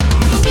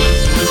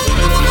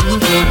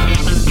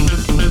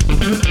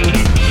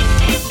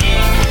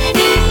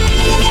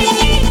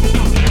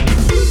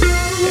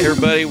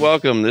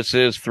welcome. This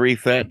is Three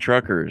Fat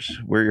Truckers.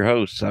 We're your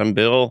hosts. I'm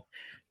Bill.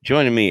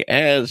 Joining me,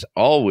 as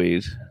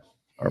always,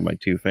 are my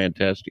two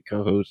fantastic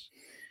co-hosts,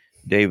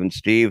 Dave and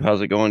Steve. How's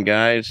it going,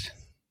 guys?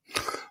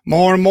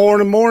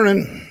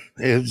 Morning.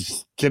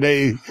 It's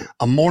today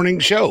a morning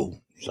show.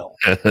 So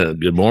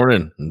good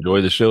morning. Enjoy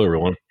the show,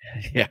 everyone.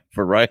 Yeah,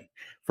 for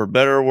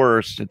better or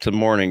worse, it's a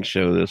morning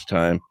show this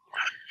time.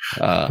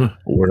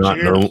 We're not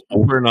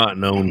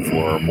known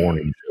for our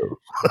morning show.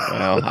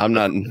 Well, I'm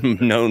not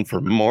known for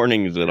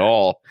mornings at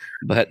all,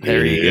 but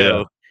there you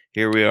go.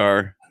 Here we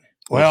are.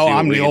 Well,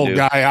 I'm the old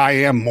guy. I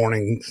am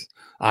mornings.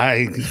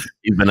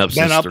 You've been up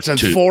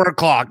since 4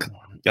 o'clock.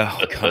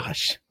 Oh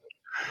gosh,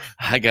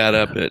 I got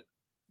up at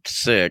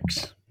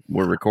 6.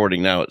 We're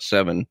recording now at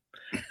 7.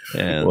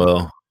 And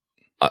well,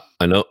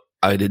 I know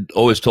I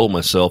always told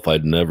myself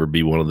I'd never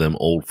be one of them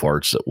old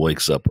farts that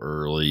wakes up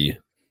early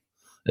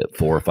at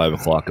 4 or 5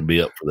 o'clock and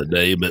be up for the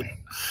day. But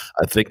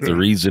I think the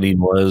reasoning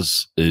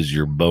is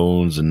your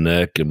bones and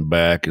neck and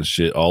back and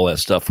shit, all that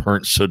stuff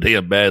hurts so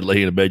damn bad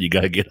laying in bed, you got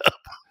to get up.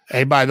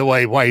 Hey, by the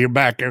way, while you're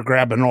back there,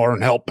 grab an oar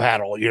and help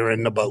paddle. You're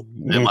in the boat.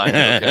 Am I?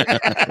 Okay.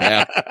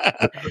 Yeah.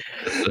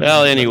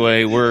 Well,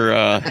 anyway,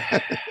 we're...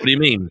 What do you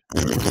mean?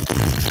 I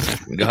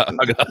got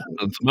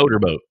it's a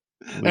motorboat.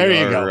 There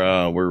you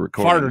go. We're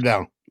recording. Farther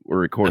down. We're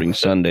recording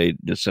Sunday,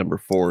 December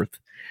 4th.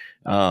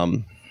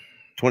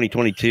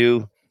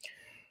 2022.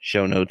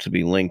 Show notes will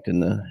be linked in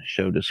the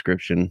show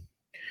description.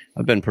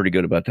 I've been pretty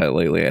good about that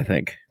lately, I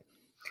think.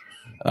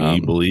 Do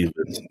you believe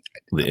it's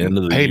the end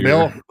of the year? Hey,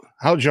 Bill,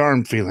 how's your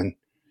arm feeling?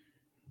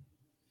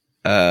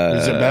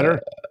 Is it better?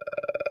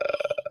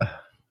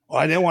 Well,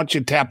 I didn't want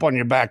you to tap on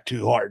your back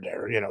too hard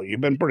there. You know,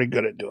 you've been pretty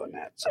good at doing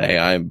that. So. Hey,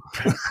 I'm...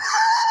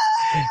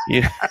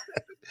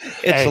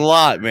 It's a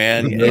lot,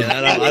 man.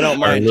 I don't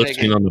mind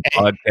listening on the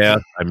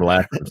podcast. I'm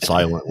laughing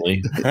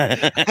silently.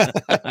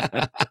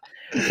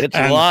 It's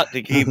a lot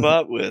to keep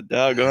up with,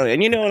 doggone it.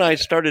 And and I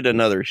started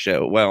another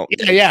show. Well,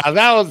 yeah,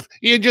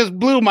 you just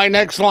blew my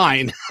next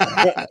line.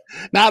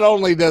 Not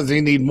only does he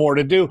need more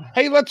to do,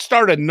 hey, let's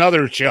start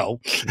another show.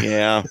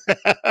 Yeah.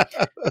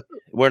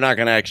 We're not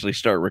going to actually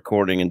start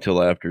recording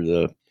until after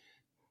the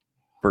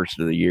first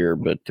of the year,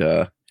 but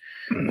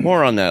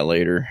more on that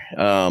later.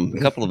 A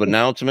couple of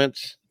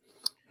announcements.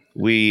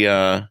 We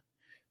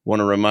want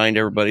to remind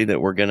everybody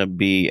that we're going to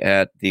be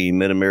at the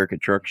Mid-America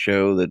Truck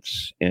Show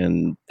that's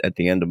at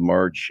the end of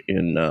March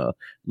in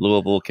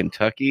Louisville,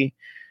 Kentucky.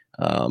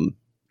 You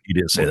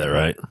didn't say that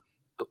right.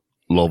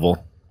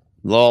 Louisville.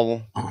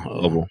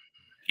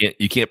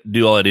 You can't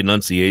do all that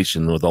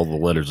enunciation with all the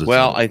letters.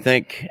 Well, I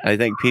think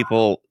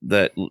people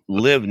that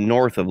live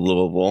north of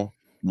Louisville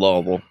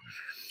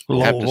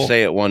have to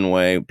say it one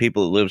way.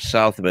 People that live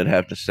south of it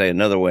have to say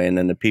another way, and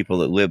then the people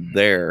that live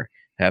there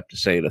have to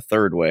say it a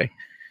third way.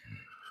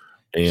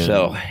 And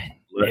so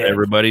let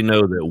everybody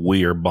know that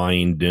we are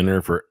buying dinner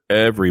for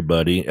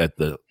everybody at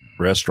the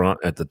restaurant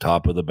at the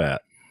top of the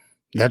bat.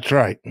 That's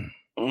right.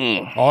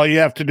 All you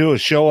have to do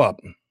is show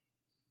up.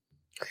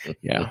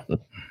 Yeah. But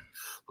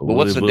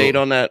what's the date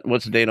on that?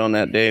 What's the date on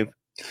that, Dave?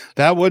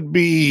 That would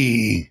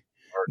be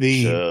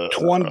the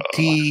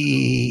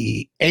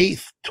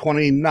 28th,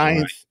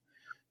 29th,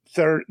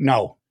 3rd.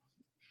 No.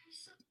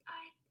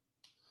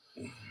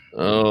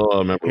 Oh, I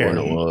remember when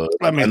it was.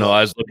 I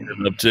was looking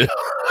it up too.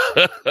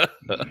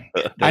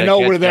 I know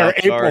we're there.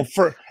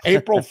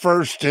 April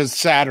 1st is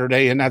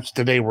Saturday, and that's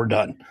the day we're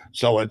done.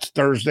 So it's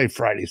Thursday,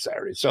 Friday,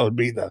 Saturday. So it'd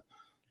be the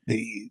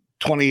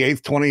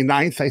 28th,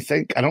 29th, I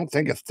think. I don't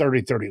think it's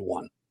 30,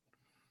 31.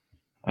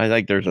 I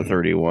think there's a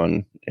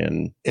 31.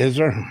 Is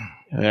there?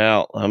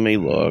 Well, let me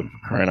look.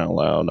 Crying out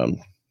loud.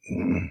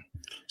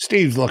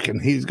 Steve's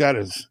looking. He's got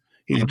his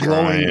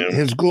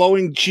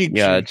glowing cheeks.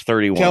 Yeah, it's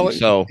 31.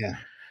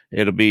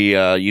 It'll be,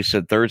 you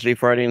said Thursday,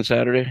 Friday, and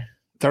Saturday?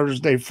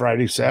 Thursday,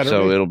 Friday, Saturday.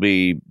 So it'll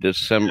be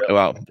December. Yeah.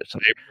 Well,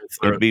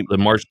 it'll be the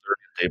March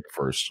 30th,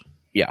 April 1st.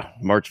 Yeah,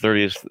 March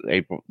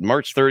 30th,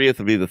 March 30th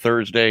will be the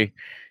Thursday.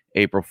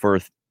 April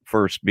 1st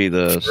be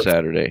the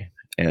Saturday.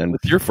 And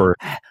with your first,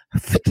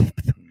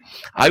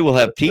 I will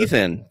have teeth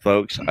in,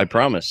 folks. I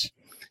promise.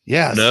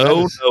 Yes.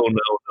 No.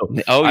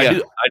 Oh, yeah. I do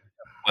have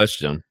a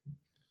question.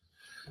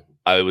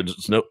 I would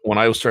just know when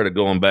I started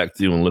going back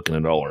through and looking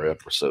at all our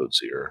episodes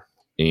here.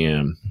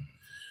 And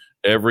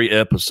every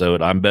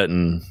episode, I'm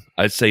betting,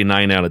 I'd say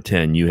 9 out of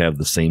 10, you have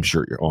the same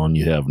shirt you're on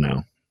you have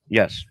now.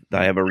 Yes,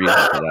 I have a reason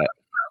for that.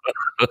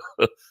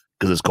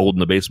 Because it's cold in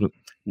the basement?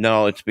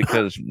 No, it's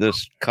because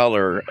this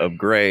color of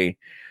gray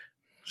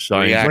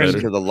reacts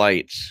to the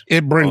lights.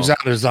 It brings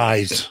out his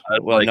eyes.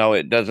 Well, no,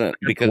 it doesn't.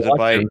 Because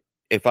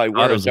if I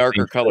wear a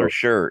darker color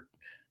shirt,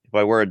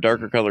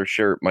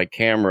 my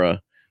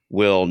camera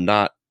will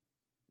not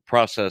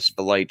process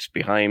the lights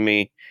behind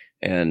me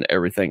and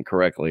everything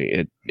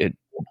correctly.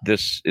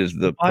 This is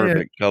the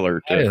perfect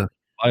color to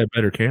buy a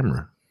better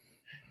camera.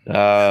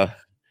 I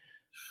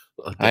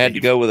had to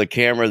go with a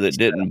camera that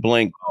didn't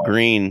blink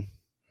green.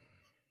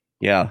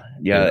 Yeah.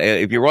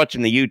 If you're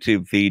watching the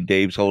YouTube feed,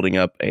 Dave's holding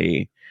up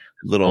a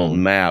little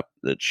map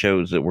that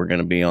shows that we're going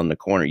to be on the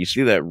corner. You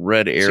see that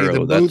red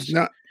arrow?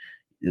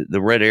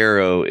 the red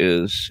arrow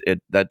is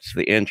it. That's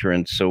the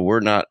entrance. So we're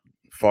not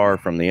far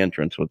from the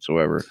entrance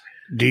whatsoever.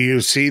 Do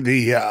you see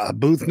the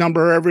booth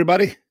number,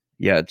 everybody?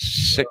 Yeah,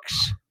 it's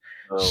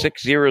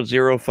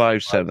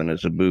 60057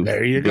 is a booth.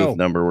 There you booth go.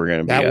 number we're going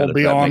to be that at. Will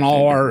be on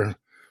all our.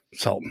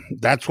 So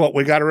that's what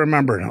we got to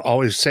remember.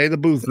 Always say the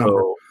booth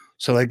number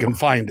so they can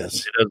find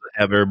us. It doesn't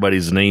have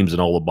everybody's names in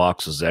all the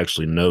boxes to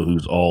actually know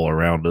who's all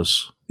around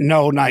us.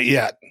 No, not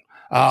yet.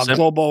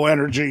 Global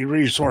Energy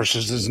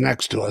Resources is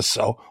next to us,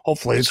 so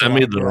hopefully it's send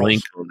me the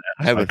link on that.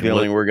 I have a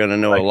feeling we're going to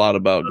know a lot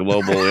about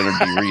Global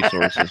Energy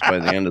Resources by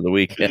the end of the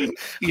weekend.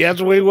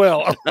 Yes, we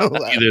will.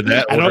 Either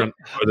that or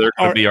they're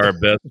going to be our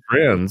best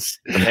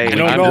friends. Hey,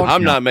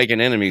 I'm not making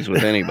enemies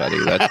with anybody.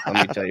 Let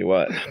me tell you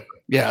what.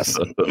 Yes.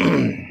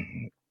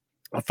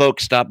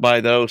 Folks, stop by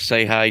though.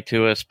 Say hi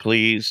to us,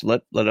 please.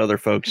 Let other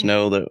folks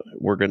know that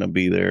we're going to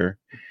be there.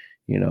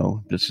 You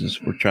know,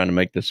 we're trying to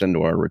make this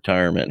into our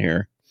retirement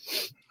here.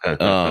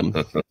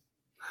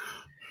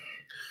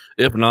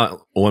 If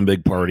not, one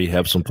big party,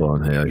 have some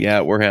fun. Hey,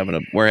 yeah, we're having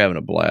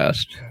a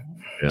blast.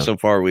 Yeah. So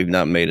far, we've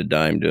not made a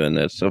dime doing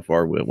this. So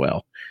far,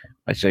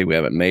 I say we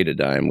haven't made a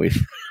dime. We've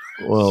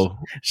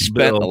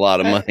spent a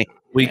lot of money.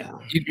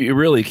 You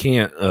really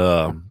can't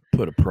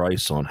put a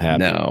price on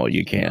happy. No,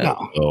 you can't.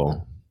 No.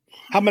 So,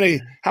 how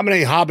many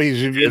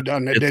hobbies have you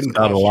done that didn't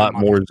got cost a lot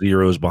money? more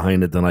zeros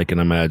behind it than I can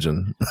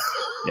imagine.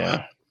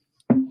 Yeah,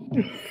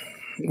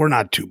 we're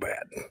not too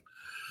bad.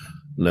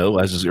 No,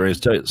 I was just going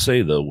to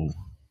say though,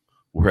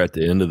 we're at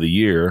the end of the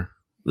year.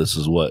 This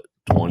is what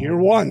 20 year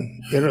one.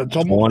 It's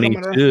almost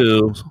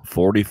 22,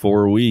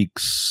 44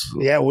 weeks.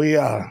 Yeah, we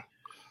I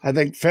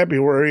think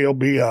February will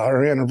be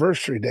our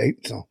anniversary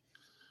date. So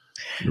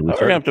we're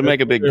gonna have to make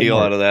a big deal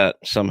out of that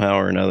somehow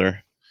or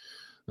another.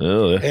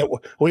 Oh,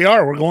 we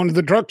are. We're going to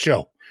the truck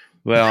show.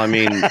 Well, I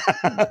mean,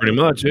 pretty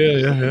much.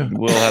 Yeah.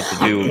 We'll have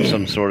to do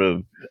some sort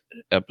of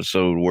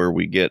episode where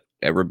we get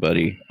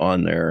everybody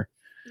on there.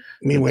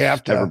 I mean, we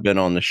have to. Ever been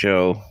on the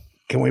show?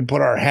 Can we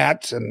put our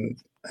hats and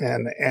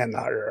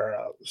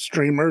our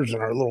streamers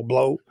and our little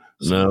blow?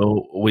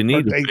 No, we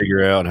need to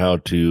figure out how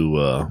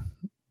to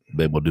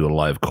be able to do a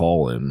live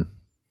call in.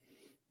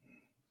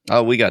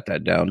 Oh, we got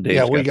that down.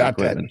 Dave's we got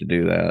the equipment to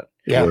do that.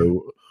 Yeah, where,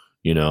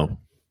 you know.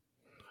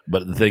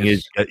 But the thing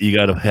is, you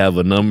got to have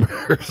a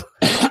number.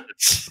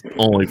 It's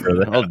only for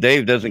that. Oh,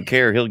 Dave doesn't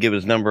care. He'll give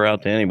his number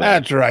out to anybody.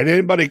 That's right.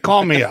 Anybody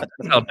call me up.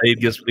 That's how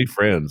Dave gets me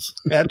friends.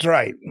 That's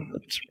right.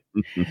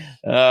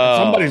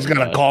 Somebody's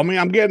got to call me.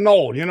 I'm getting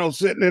old. You know,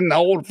 sitting in the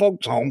old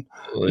folks' home.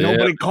 Yeah.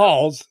 Nobody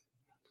calls.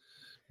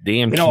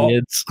 Damn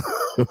kids.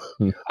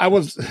 I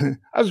was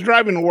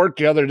driving to work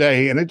the other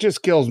day, and it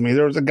just kills me.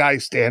 There was a guy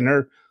standing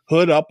there,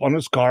 hood up on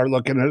his car,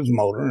 looking at his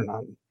motor, and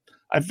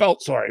I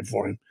felt sorry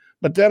for him.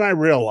 But then I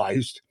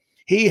realized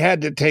he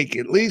had to take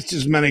at least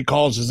as many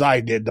calls as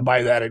I did to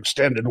buy that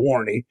extended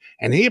warranty,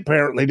 and he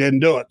apparently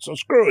didn't do it. So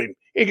screw him.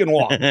 He can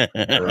walk. Yep.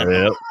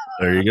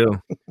 There you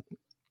go.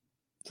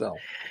 So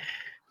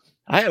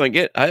I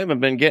haven't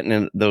been getting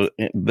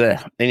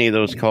any of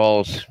those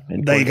calls.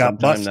 They got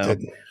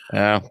busted.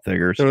 Yeah,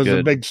 figures. There was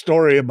a big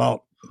story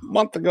about a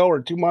month ago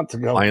or 2 months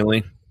ago.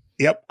 Finally.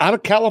 Yep, out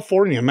of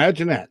California.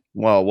 Imagine that.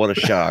 Wow, what a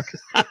shock.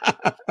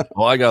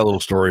 Well, I got a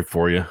little story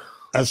for you.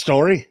 A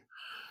story?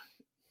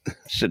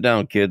 Sit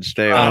down, kids.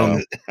 Stay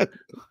on.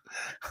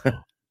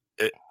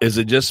 Is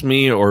it just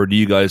me, or do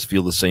you guys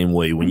feel the same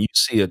way when you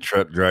see a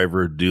truck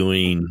driver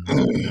doing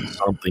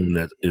something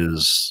that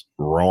is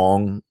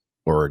wrong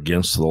or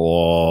against the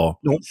law?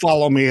 Don't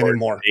follow me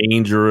anymore.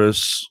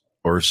 Dangerous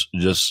or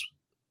just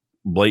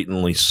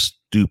blatantly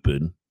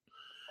stupid,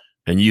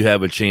 and you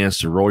have a chance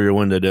to roll your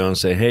window down and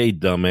say, "Hey,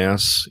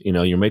 dumbass, you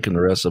know you're making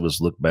the rest of us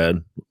look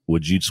bad."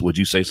 Would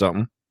you say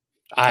something?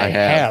 I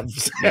have.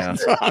 Yeah.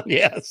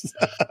 Yes.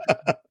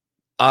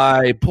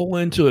 I pull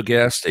into a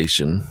gas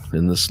station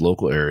in this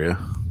local area,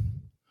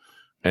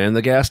 and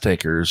the gas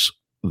tankers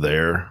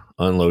there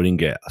unloading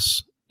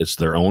gas. It's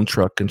their own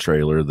truck and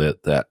trailer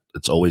that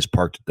it's always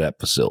parked at that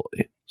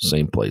facility,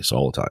 same place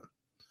all the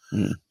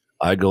time.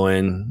 I go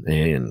in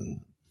and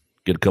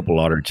get a couple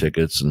lottery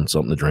tickets and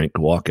something to drink,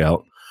 walk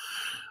out.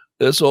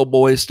 This old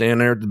boy standing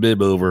there with the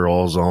bib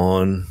overalls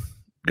on,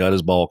 got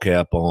his ball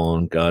cap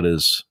on, got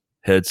his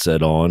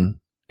headset on,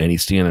 and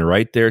he's standing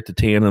right there at the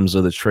tandems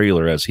of the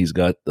trailer as he's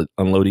got the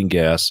unloading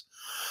gas,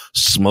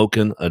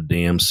 smoking a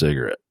damn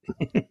cigarette.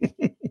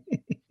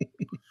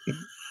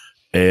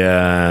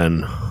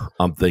 And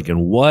I'm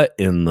thinking, what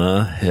in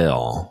the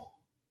hell?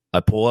 I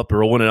pull up,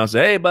 roll in, and I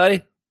say, "Hey,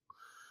 buddy,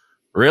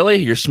 really?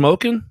 You're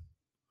smoking?"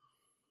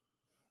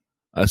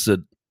 I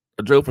said,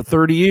 "I drove for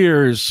 30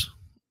 years.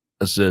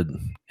 I said,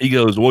 he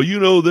goes, "Well, you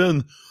know,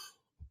 then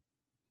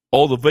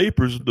all the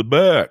vapors in the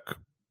back."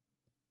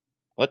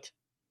 What?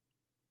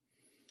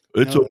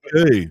 It's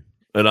okay.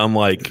 And I'm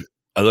like,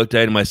 I looked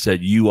at him, I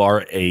said, "You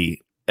are a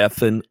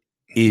effing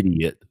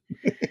idiot."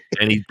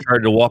 And he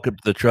tried to walk up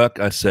to the truck.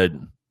 I said,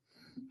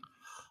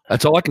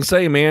 "That's all I can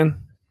say,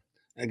 man.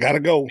 I gotta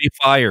go. Be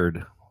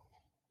fired."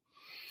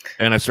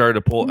 And I started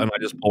to pull, and I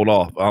just pulled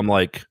off. I'm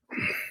like,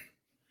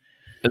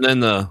 and then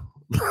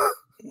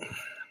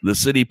the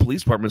city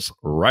police department's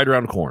right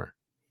around the corner.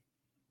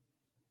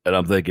 And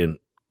I'm thinking,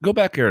 go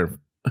back here.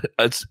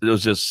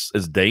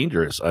 It's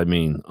dangerous. I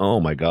mean, oh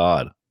my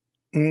God.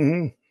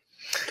 Mm-hmm.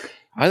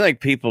 I think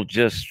people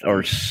just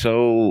are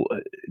so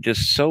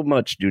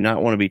much do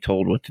not want to be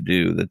told what to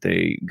do that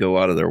they go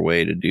out of their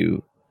way to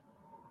do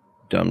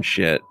dumb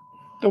shit.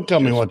 Don't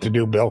tell me what to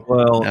do, Bill.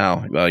 Well,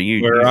 no, well,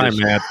 where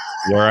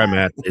I'm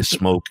at, they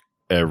smoke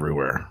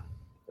everywhere.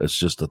 It's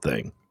just a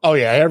thing. Oh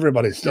yeah,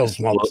 everybody still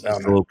smokes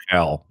down there.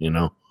 Locale, you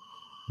know.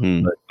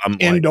 But I'm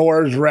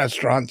indoors,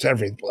 restaurants,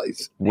 every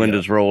place.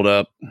 Windows rolled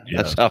up.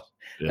 Yeah.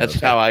 That's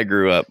how I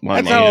grew up.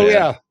 That's how.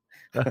 Yeah.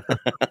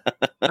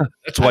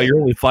 That's why you're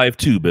only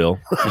 5'2", Bill.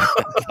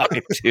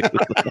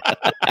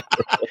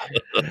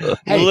 5'2".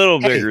 A little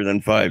bigger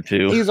than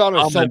 5'2". He's on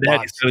a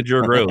soapbox.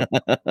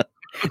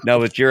 No,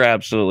 but you're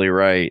absolutely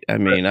right. I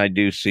mean, I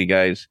do see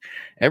guys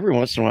every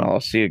once in a while. I'll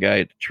see a guy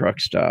at the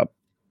truck stop.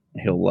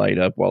 He'll light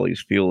up while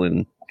he's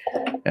fueling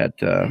at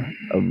a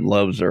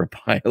Love's or a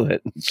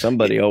Pilot.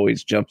 Somebody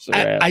always jumps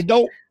their ass.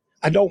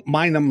 I don't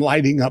mind them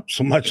lighting up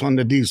so much on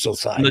the diesel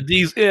side. The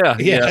diesel,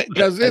 yeah,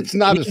 because it's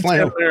not as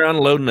flammable. They're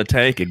unloading a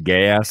tank of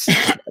gas.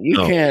 You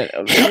can't.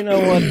 You know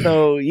what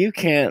though? You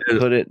can't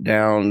put it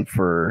down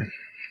for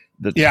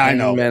the 10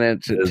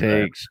 minutes it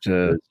takes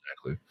to.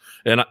 Exactly.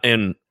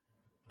 And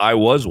I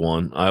was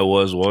one. I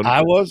was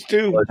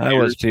too. But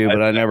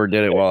I never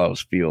did it while I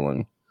was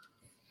fueling.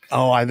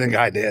 Oh, I think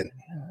I did.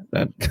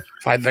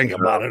 If I think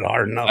about it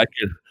hard enough,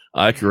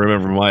 I can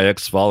remember my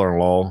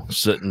ex-father-in-law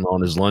sitting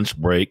on his lunch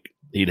break.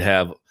 He'd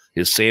have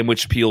his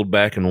sandwich peeled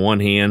back in one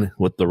hand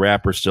with the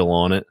wrapper still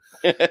on it,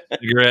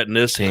 cigarette in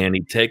this hand.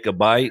 He'd take a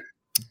bite,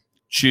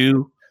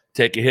 chew,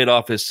 take a hit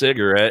off his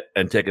cigarette,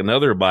 and take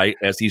another bite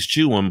as he's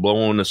chewing,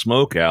 blowing the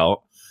smoke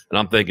out. And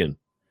I'm thinking,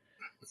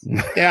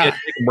 take a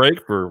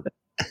break for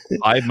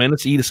 5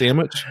 minutes, eat a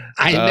sandwich.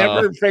 I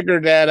never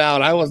figured that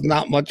out. I was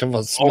not much of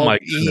a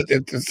smoke eat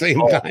at the same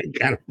time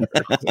kind of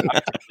person.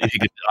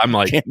 I'm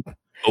like,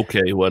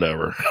 okay,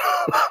 whatever.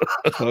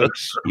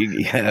 Folks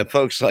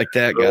like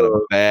that got a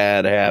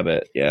bad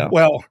habit. Yeah.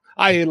 Well,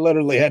 I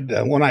literally had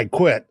to, when I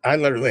quit,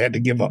 to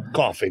give up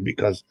coffee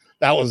because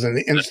that was an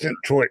instant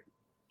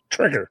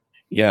trigger.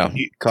 Yeah.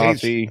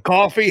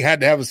 Coffee,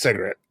 had to have a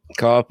cigarette.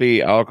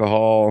 Coffee,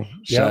 alcohol,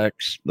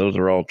 sex, those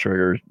are all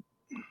triggers.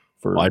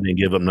 I didn't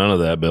give up none of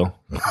that, Bill.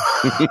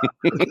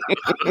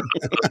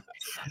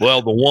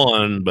 Well, the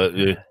one, but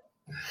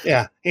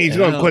yeah, he's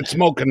going to quit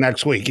smoking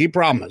next week. He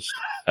promised.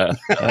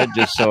 That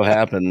just so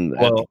happened.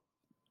 Well,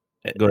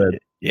 go ahead.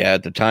 Yeah,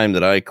 at the time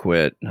that I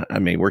quit, I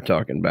mean, we're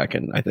talking back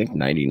in, I think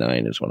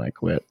 99 is when I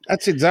quit.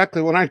 That's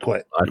exactly when I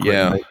quit.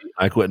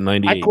 I quit in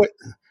 98.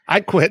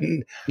 I quit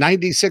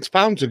 96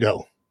 pounds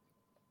ago.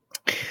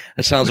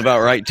 That sounds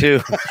about right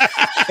too.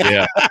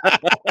 Yeah.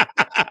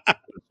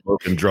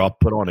 Smoking drop,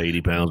 put on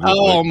 80 pounds.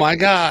 Oh my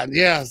God.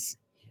 Yes.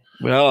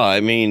 Well, I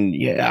mean,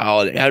 yeah,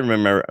 I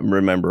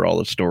remember all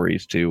the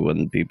stories too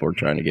when people were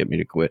trying to get me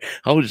to quit.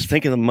 Oh, just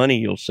think of the money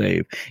you'll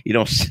save. You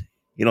don't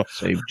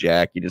save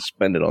jack. You just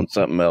spend it on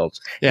something else.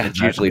 Yeah, it's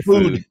usually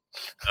food.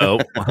 Oh,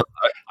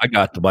 I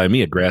got to buy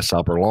me a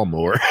grasshopper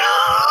lawnmower.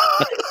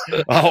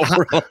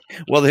 Oh,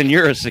 well, then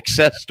you're a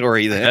success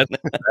story. Then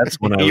that's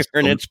when you're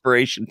an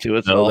inspiration to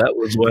us. No, that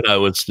was when I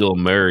was still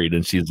married,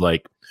 and she's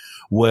like,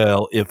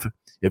 "Well,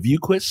 if you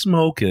quit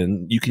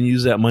smoking, you can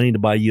use that money to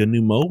buy you a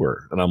new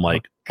mower." And I'm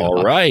like,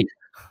 all right.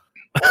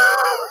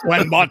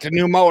 Went and bought the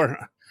new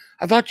mower.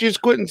 I thought you was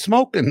quitting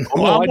smoking.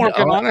 Oh, well, I'm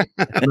working on it.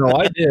 No,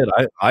 I did.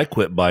 I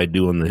quit by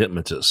doing the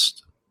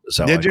hypnotist. That's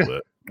how did I you?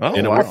 quit. Oh,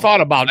 and I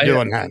thought about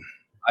doing that.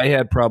 I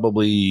had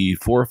probably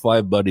 4 or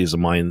 5 buddies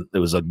of mine. It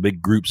was a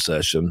big group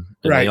session.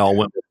 And they all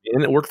went.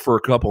 And it worked for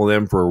a couple of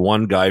them, for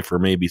one guy for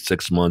maybe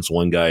 6 months,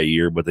 one guy a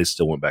year, but they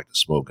still went back to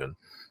smoking.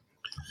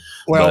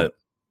 Well,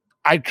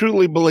 I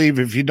truly believe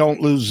if you don't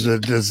lose the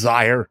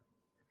desire,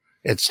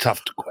 it's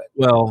tough to quit.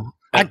 Well,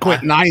 I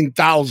quit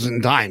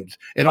 9,000 times.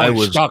 It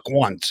only stuck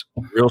once.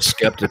 Real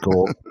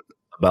skeptical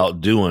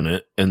about doing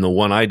it. And the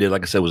one I did,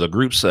 like I said, was a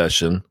group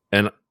session.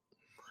 And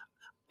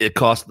it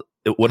cost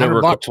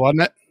whatever. $100,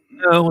 wasn't it?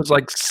 No, it was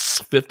like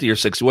 50 or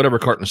 60, whatever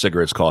carton of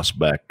cigarettes cost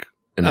back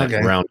in that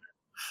round.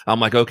 I'm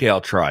like, okay,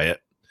 I'll try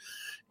it.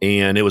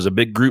 And it was a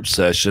big group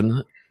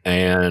session.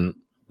 And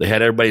they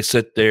had everybody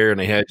sit there and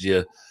they had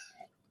you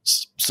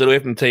sit away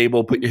from the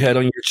table, put your head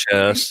on your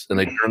chest, and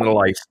they turned the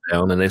lights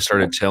down and they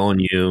started telling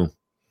you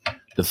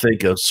to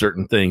think of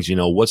certain things. You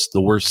know, what's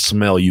the worst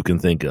smell you can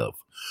think of?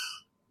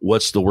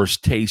 What's the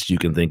worst taste you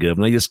can think of?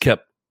 And they just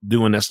kept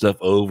doing that stuff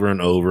over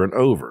and over and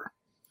over.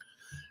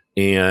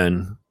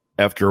 And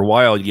after a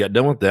while, you got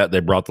done with that, they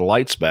brought the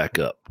lights back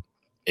up.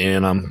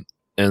 And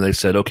they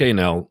said, okay,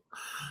 now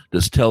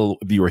just tell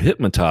if you were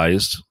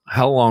hypnotized,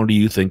 how long do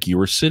you think you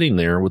were sitting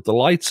there with the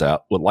lights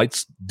out, with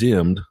lights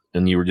dimmed,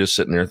 and you were just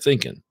sitting there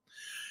thinking?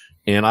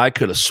 And I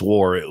could have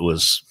swore it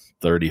was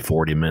 30,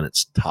 40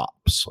 minutes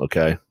tops.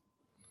 Okay.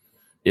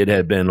 It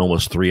had been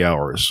almost 3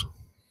 hours.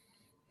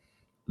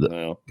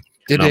 Wow.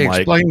 Did they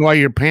explain why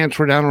your pants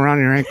were down around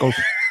your ankles?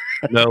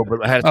 No,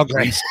 but I had a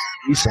grease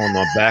on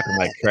the back of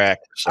my crack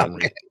or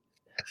something. Okay.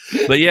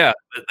 But yeah,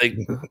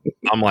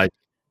 I'm like,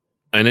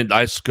 and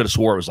I could have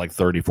swore it was like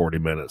 30, 40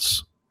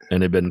 minutes,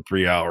 and it'd been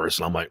 3 hours.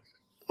 And I'm like,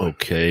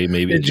 okay,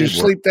 maybe. Did you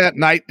sleep that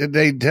night? Did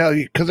they tell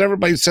you? Because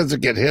everybody says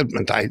it get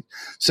hypnotized.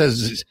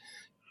 Says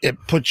it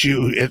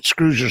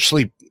screws your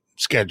sleep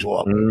schedule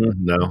up.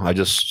 No, I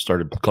just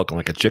started clucking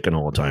like a chicken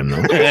all the time.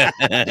 Though.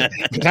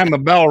 The time the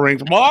bell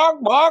rings,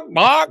 bark, bark,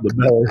 bark. The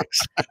bell rings.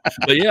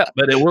 But yeah,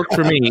 but it worked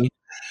for me,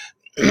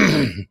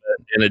 and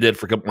it did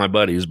for a couple of my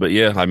buddies. But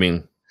yeah, I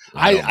mean,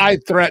 I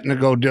threatened to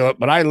go do it,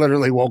 but I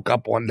literally woke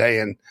up one day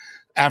and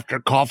after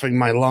coughing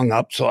my lung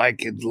up so I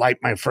could light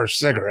my first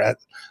cigarette,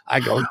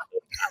 I go,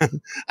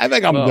 I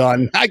think I'm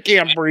done. I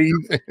can't breathe.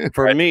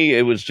 For me,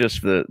 it was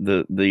just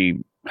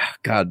the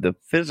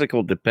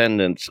physical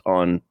dependence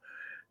on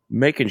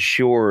making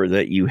sure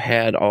that you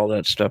had all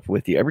that stuff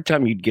with you. Every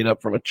time you'd get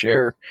up from a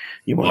chair,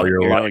 you're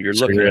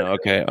looking at,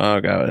 okay, oh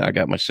God, I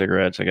got my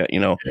cigarettes. I got,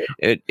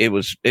 it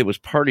was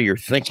part of your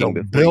thinking.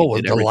 So Bill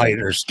was the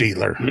lighter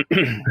stealer.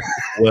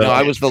 Well, no,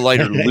 I was the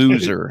lighter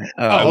loser.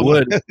 I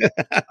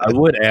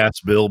would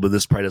ask Bill, but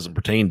this probably doesn't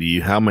pertain to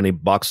you. How many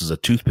boxes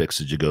of toothpicks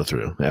did you go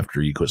through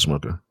after you quit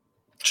smoking?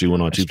 Chewing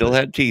on toothpicks. Still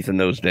had teeth in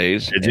those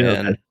days. Did you?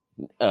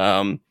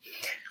 And,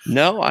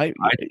 no, I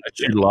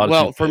chewed a lot.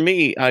 Well, for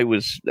me, I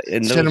was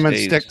in those cinnamon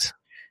days, sticks.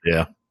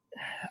 Yeah,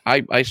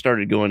 I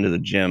started going to the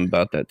gym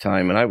about that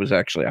time, and I was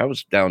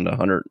down to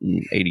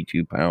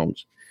 182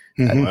 pounds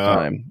at the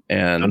time,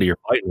 and under your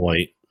fighting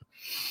weight.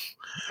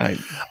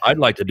 I'd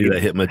like to do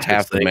that hypnotist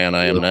half the man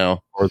I am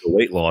now, or the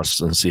weight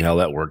loss, and see how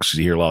that works.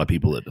 You hear a lot of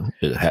people that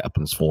it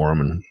happens for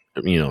them, and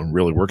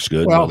really works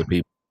good. Well, other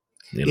people,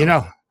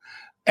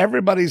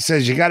 everybody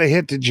says you got to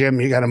hit the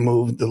gym, you got to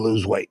move to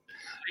lose weight.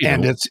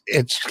 And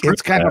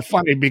it's kind of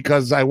funny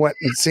because I went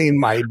and seen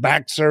my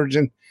back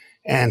surgeon,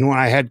 and when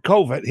I had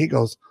COVID, he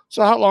goes,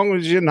 "So how long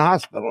was you in the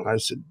hospital?" And I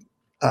said,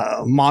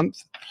 "A month."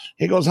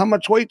 He goes, "How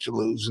much weight you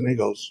lose?" And he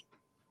goes,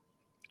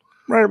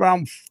 "Right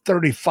around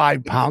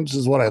 35 pounds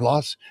is what I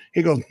lost."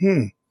 He goes,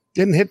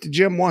 "Didn't hit the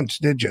gym once,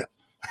 did you?"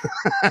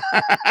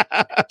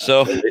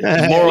 So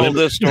the moral of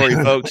this story,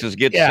 folks, is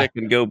get sick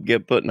and go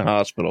get put in the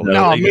hospital.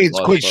 No, it means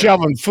quit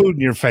shoving food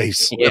in your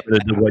face. Yeah.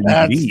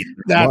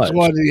 That's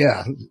what.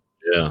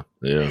 Yeah.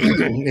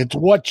 It's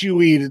what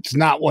you eat. It's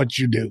not what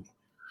you do.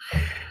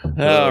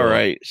 All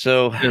right.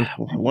 So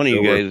one of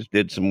you guys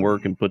did some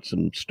work and put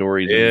some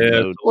stories.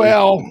 Yeah.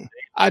 Well,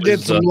 I did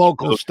some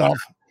local stuff.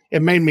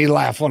 It made me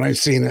laugh when I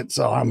seen it.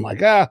 So I'm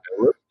like,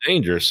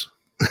 dangerous.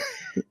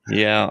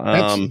 Yeah.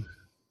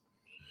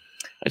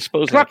 I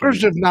suppose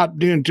truckers are not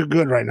doing too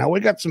good right now. We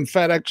got some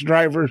FedEx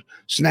drivers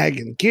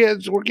snagging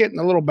kids. We're getting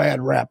a little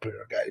bad rap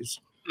here, guys.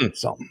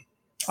 Something.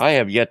 I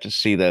have yet to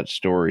see that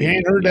story. You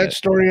ain't heard that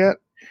story yet?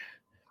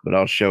 But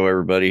I'll show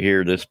everybody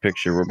here this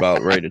picture we're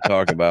about ready to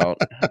talk about.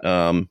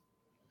 I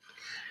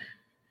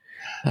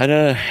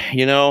don't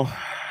know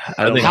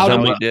how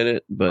somebody did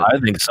it, but I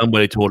think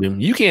somebody told him,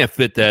 "You can't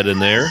fit that in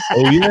there."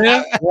 Oh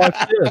yeah, watch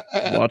this.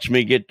 Watch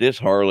me get this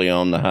Harley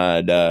on the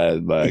high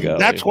dive. By golly.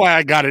 That's why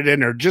I got it in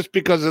there, just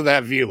because of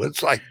that view.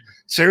 It's like,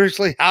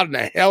 seriously, how in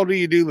the hell do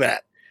you do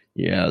that?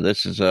 Yeah,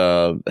 this is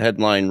a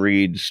headline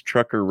reads: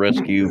 Trucker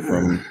rescue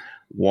from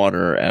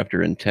water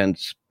after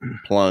intense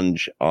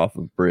plunge off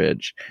of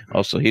bridge.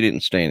 Also, he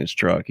didn't stay in his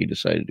truck. He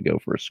decided to go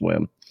for a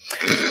swim.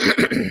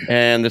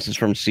 And this is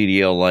from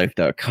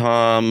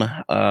CDLlife.com.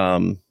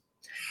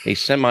 A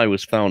semi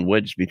was found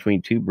wedged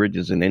between two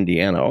bridges in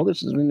Indiana. Oh,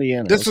 this is in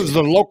Indiana. This is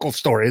the local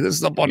story. This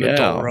is up on the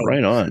toll road.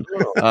 Right on.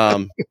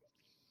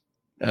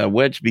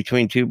 Wedged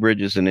between two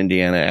bridges in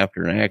Indiana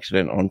after an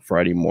accident on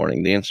Friday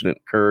morning. The incident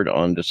occurred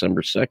on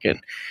December 2nd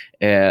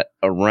at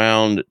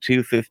around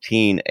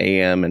 2:15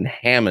 a.m. in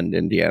Hammond,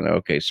 Indiana.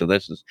 Okay, so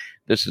this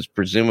is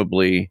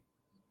presumably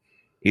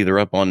either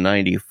up on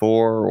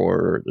 94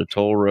 or the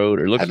toll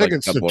road, or looks like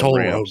it's the toll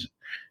road.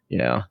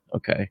 Yeah.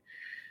 Okay.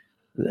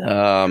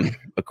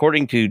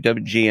 According to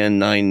WGN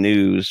 9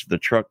 News, the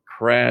truck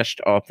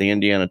crashed off the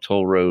Indiana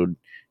toll road,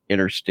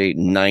 Interstate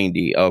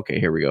 90. Okay,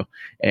 here we go,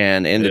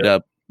 and ended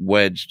up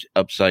wedged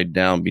upside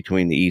down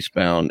between the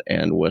eastbound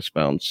and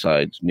westbound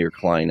sides near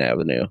Klein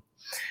Avenue.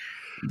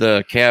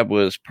 The cab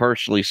was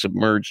partially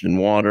submerged in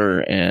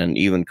water and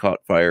even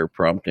caught fire,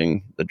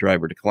 prompting the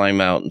driver to climb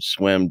out and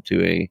swim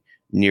to a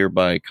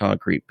nearby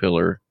concrete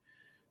pillar,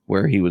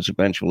 where he was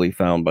eventually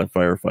found by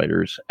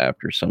firefighters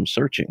after some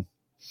searching.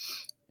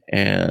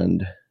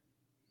 And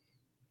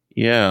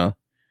yeah,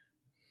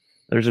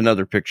 there's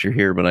another picture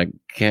here, but I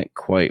can't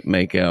quite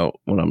make out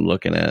what I'm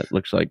looking at.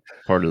 Looks like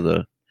part of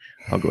the,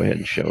 I'll go ahead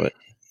and show it.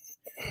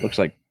 Looks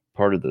like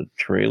part of the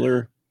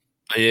trailer.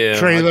 Yeah.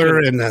 Trailer,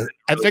 and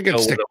I think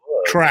it's the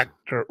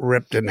tractor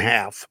ripped in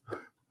half.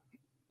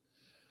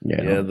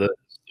 Yeah, the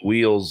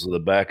wheels of the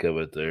back of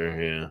it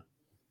there, yeah.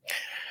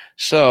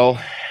 So,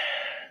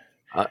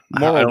 how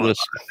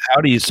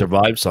do you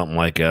survive something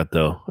like that,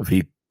 though, if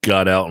he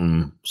got out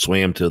and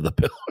swam to the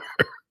pillar?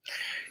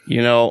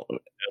 It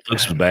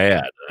looks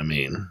bad. I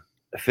mean,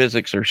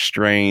 physics are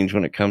strange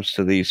when it comes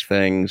to these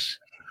things.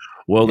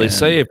 Well, they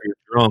say if you're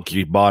drunk,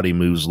 your body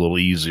moves a little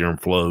easier and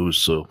flows.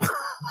 So,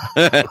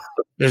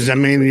 Does that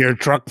mean your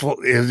truck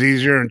is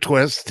easier and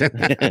twist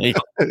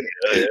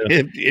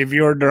if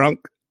you're drunk?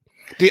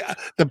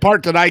 The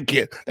part that I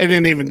get, they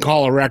didn't even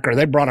call a wrecker.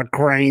 They brought a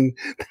crane.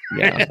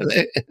 Yeah.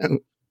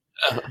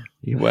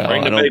 Well,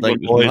 Bring I don't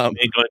think boys, ain't gonna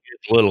get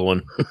the little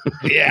one.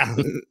 Yeah,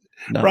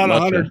 brought a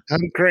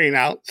 100-ton crane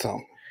out. So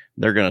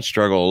they're going to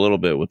struggle a little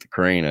bit with the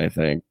crane, I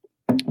think,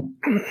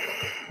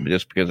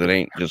 just because it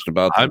ain't just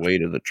about the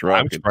weight of the truck.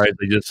 I'm surprised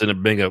they just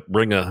didn't bring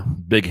a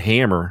big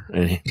hammer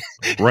and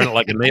run it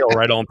like a nail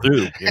right on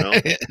through. You know,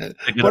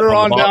 put her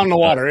on down the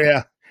water.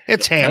 Yeah,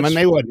 it's Hammond.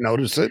 They wouldn't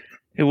notice it.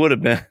 It would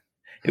have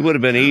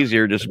been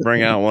easier just to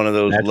bring out one of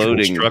those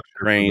loading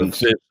cranes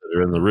that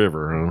are in the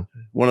river, huh?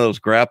 One of those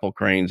grapple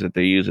cranes that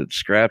they use at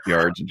scrap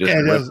yards, and just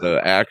rip the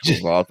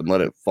axles off and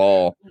let it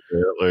fall.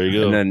 Yeah, there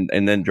you go.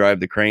 And then drive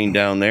the crane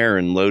down there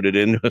and load it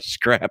into a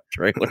scrap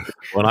trailer.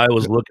 When I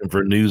was looking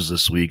for news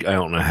this week, I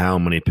don't know how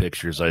many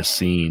pictures I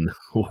seen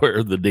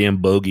where the damn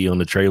bogie on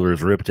the trailer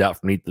is ripped out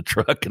from underneath the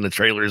truck and the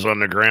trailer's on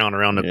the ground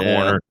around the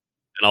corner,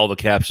 and all the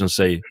captions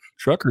say,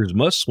 "Truckers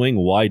must swing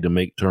wide to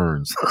make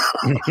turns."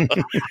 I'm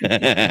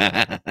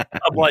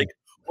like,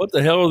 what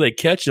the hell are they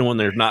catching when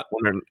they're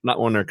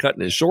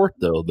cutting it short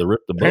though? They rip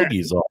the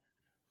bogies off.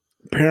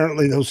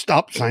 Apparently, those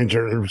stop signs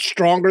are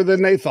stronger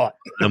than they thought.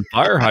 Them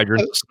fire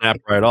hydrants snap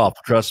right off.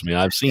 Trust me,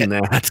 I've seen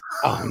that.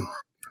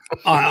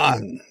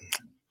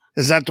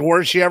 Is that the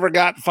worst you ever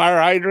got? Fire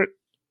hydrant?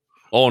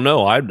 Oh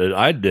no, I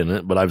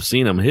didn't, but I've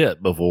seen them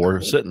hit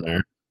before sitting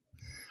there.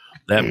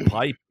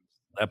 That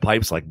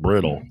pipe's like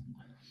brittle.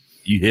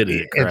 You hit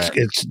it,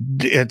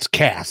 it's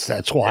cast.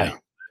 That's why.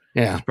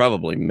 Yeah, it's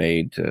probably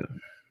made to.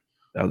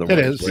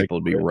 Otherwise, people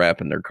would be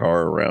wrapping their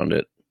car around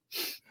it.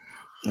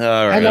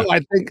 All right. I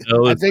think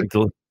like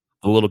the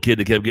little kid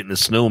that kept getting a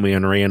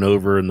snowman ran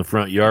over in the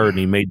front yard, and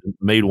he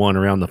made one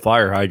around the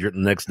fire hydrant.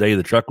 And the next day,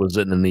 the truck was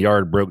sitting in the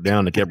yard, broke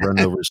down, and kept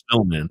running over a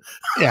snowman.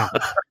 Yeah.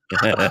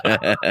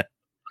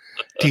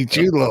 Teach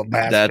you, little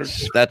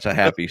bastard. That's a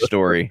happy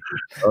story.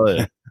 Oh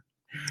yeah.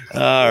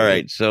 All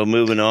right. So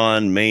moving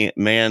on,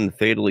 man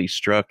fatally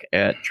struck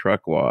at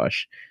truck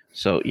wash.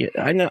 So yeah,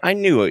 I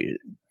knew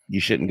you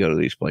shouldn't go to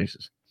these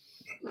places.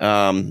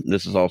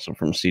 This is also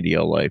from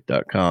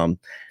CDLLife.com.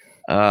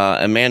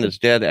 A man is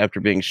dead after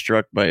being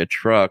struck by a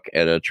truck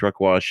at a truck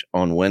wash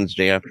on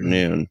Wednesday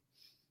afternoon.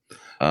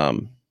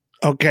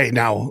 Okay,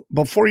 now,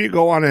 before you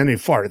go on any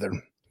farther,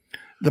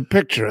 the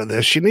picture of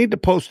this, you need to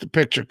post a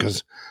picture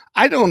because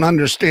I don't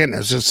understand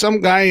this. Is some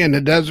guy in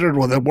the desert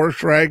with a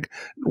wash rag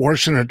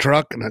washing a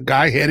truck and a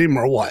guy hit him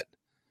or what?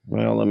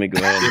 Well, let me go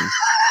ahead and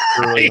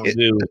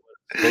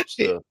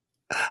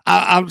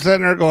I'm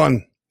sitting there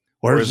going,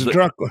 where's the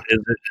truck? Is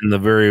it in the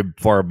very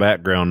far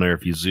background there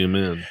if you zoom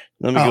in?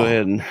 Let me go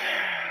ahead and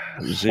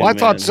zoom I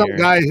thought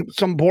in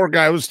some poor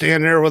guy was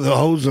standing there with a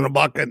hose and a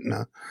bucket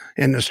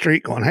in the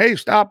street going, hey,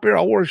 stop here,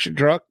 I'll wash your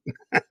truck.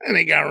 And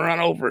he got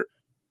run over.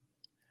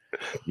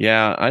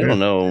 Yeah, I don't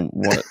know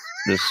what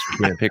this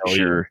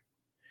picture,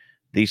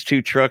 these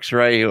two trucks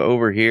right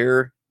over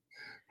here,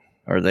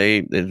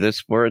 is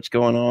this where it's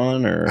going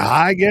on? Or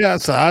I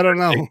guess, I don't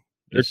know.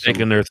 They're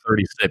taking their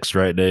 36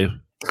 right, Dave.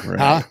 Right.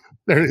 Huh?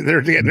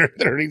 They're getting their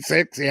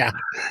 36. Yeah.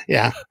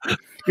 Yeah.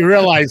 You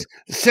realize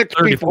six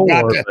people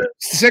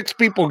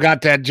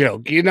got that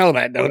joke. You know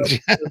that, don't you?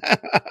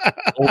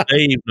 Old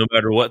Dave, no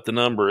matter what the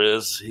number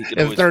is, he can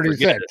always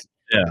 36.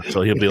 Yeah.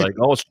 So he'll be like,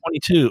 oh, it's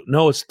 22.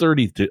 No, it's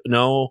 32.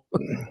 No.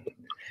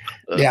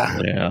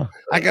 Yeah.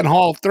 I can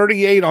haul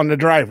 38 on the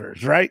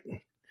drivers, right?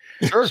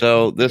 Sure.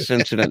 So this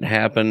incident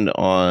happened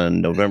on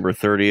November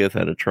 30th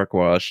at a truck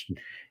wash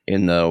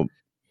in the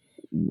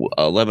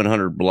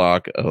 1100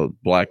 block of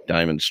Black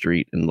Diamond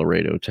Street in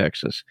Laredo,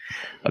 Texas.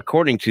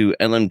 According to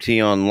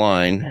LMT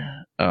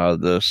Online,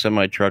 the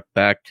semi-truck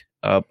backed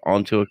up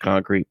onto a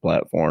concrete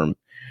platform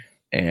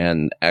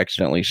and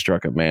accidentally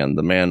struck a man.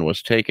 The man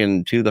was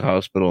taken to the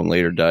hospital and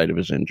later died of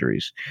his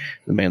injuries.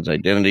 The man's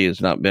identity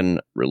has not been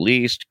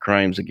released.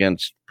 Crimes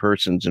against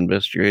persons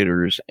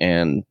investigators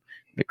and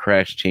the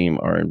crash team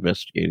are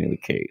investigating the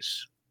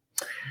case.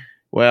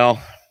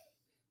 Well,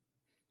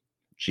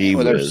 gee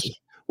whiz.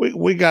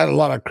 We got a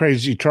lot of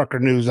crazy trucker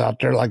news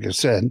out there. Like I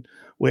said,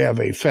 we have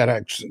a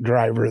FedEx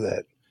driver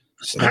that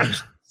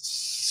snapped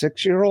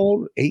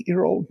 6-year-old,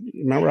 8-year-old.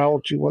 You remember how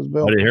old she was,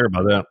 Bill? I didn't hear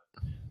about that.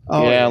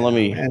 Oh, yeah, let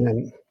me. And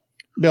then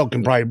Bill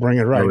can probably bring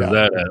it right up. Where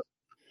was that at?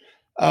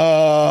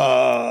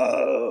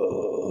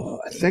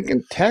 I think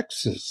in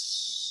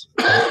Texas.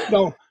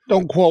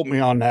 Don't quote me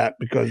on that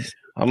because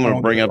I'm going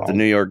to bring up the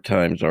New York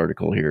Times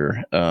article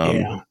here.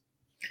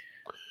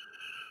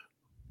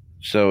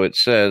 So it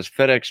says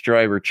FedEx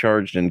driver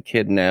charged in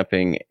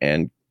kidnapping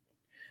and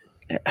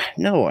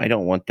no, I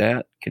don't want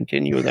that.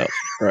 Continue without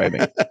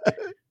subscribing.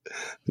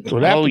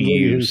 Oh,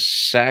 you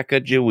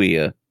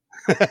Sacagawea.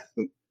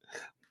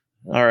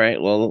 All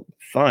right, well,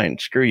 fine.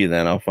 Screw you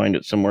then. I'll find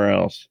it somewhere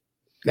else.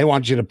 They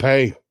want you to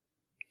pay.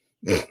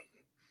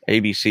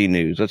 ABC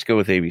News. Let's go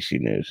with ABC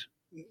News.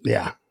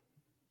 Yeah.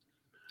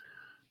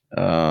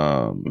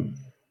 Now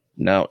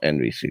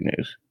NBC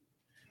News.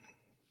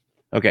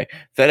 Okay.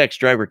 FedEx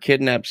driver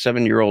kidnapped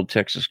 7-year-old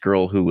Texas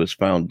girl who was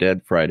found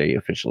dead Friday,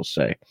 officials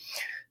say.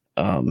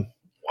 Wow,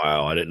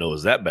 I didn't know it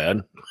was that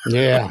bad.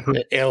 Yeah.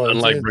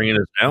 Unlike bringing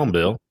us down,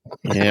 Bill.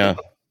 Yeah.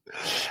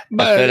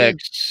 But a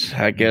FedEx,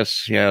 I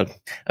guess, a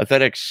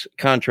FedEx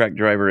contract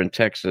driver in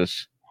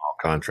Texas.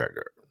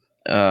 Contractor.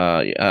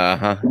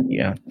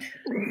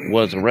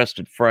 Was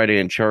arrested Friday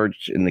and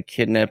charged in the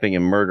kidnapping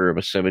and murder of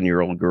a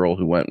 7-year-old girl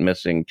who went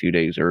missing 2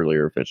 days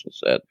earlier,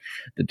 officials said.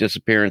 The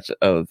disappearance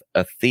of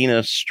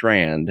Athena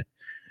Strand,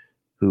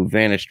 who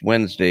vanished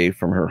Wednesday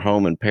from her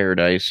home in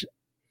Paradise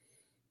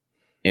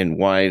in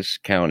Wise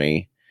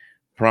County,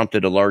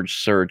 prompted a large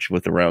search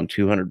with around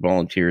 200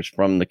 volunteers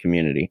from the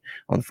community.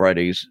 On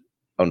Friday,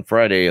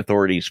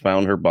 authorities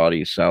found her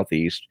body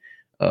southeast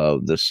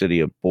of the city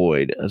of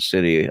Boyd, a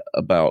city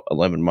about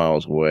 11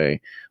 miles away.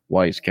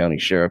 Wise County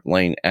Sheriff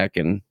Lane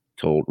Akin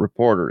told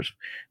reporters.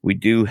 We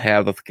do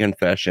have a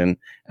confession,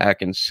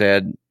 Akin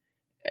said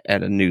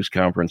at a news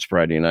conference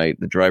Friday night.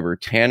 The driver,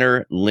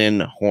 Tanner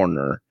Lynn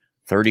Horner,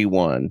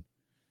 31,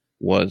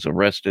 was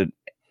arrested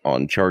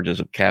on charges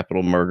of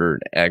capital murder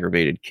and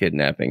aggravated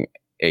kidnapping,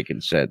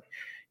 Akin said.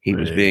 He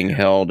was being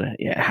held.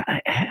 Yeah,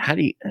 how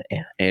do you,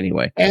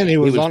 anyway? And he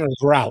was on his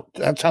route.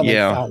 That's how they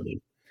found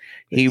him.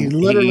 He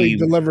literally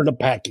delivered a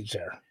package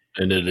there.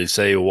 And did they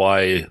say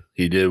why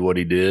he did what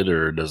he did,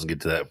 or it doesn't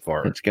get to that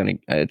far? I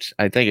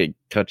think it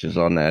touches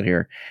on that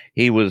here.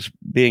 He was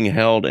being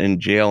held in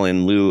jail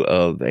in lieu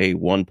of a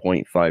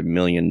 $1.5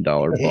 million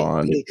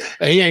bond.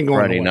 He ain't going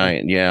Friday away.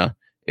 night. Yeah.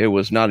 It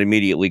was not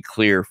immediately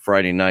clear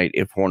Friday night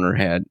if Horner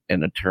had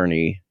an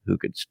attorney who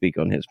could speak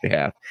on his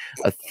behalf.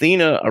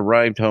 Athena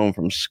arrived home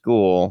from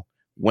school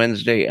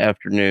Wednesday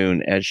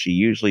afternoon, as she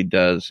usually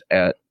does,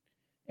 at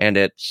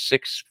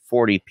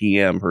 6:40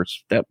 p.m. her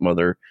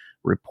stepmother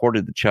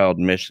reported the child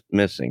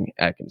missing,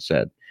 Atkins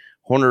said.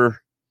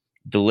 Horner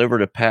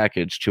delivered a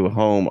package to a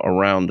home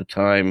around the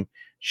time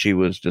she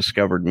was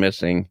discovered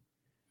missing,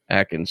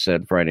 Atkins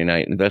said Friday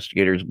night.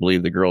 Investigators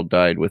believe the girl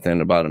died within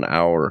about an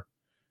hour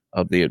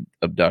of the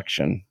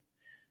abduction.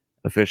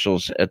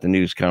 Officials at the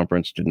news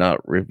conference did not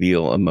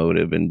reveal a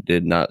motive and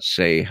did not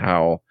say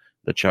how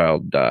the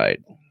child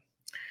died.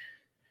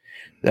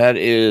 That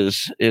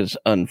is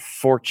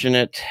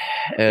unfortunate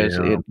as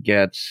it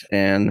gets,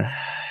 and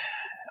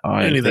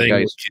I think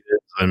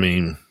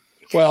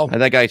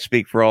I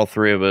speak for all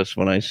three of us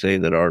when I say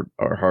that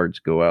our hearts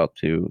go out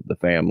to the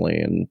family,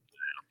 and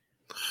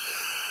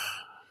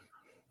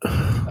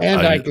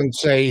I can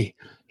say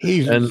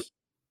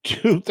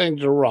two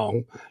things are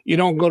wrong. You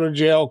don't go to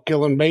jail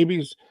killing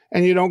babies,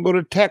 and you don't go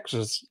to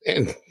Texas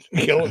and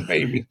killing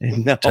babies.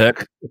 No.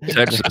 Texas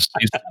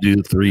used to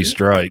do 3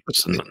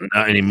 strikes, and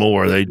not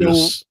anymore. They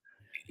just,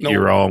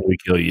 you're wrong, we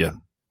kill you.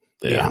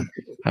 Yeah.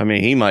 I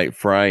mean, he might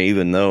fry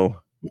even though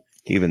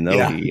he,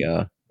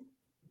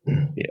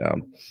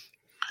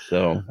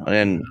 So,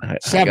 and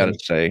I gotta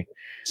say,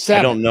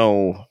 I don't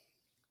know.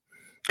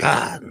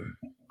 God.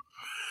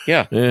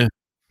 Yeah.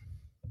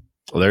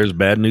 Well, there's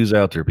bad news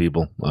out there,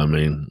 people. I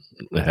mean,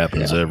 it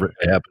happens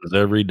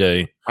every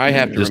day. I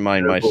have to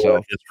remind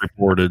myself. It's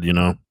reported,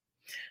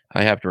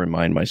 I have to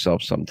remind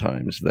myself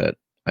sometimes that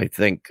I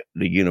think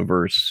the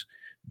universe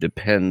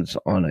depends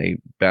on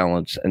an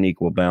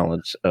equal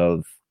balance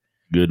of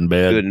good and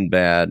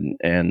bad.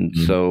 And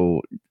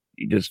so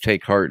you just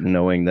take heart in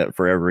knowing that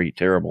for every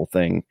terrible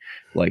thing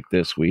like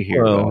this we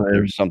hear about,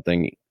 there's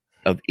something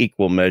of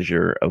equal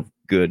measure of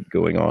good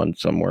going on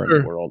somewhere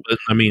in the world.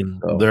 I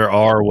mean, there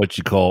are what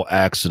you call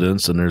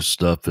accidents, and there's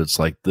stuff that's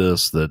like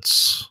this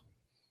that's,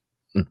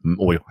 I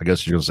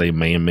guess you're going to say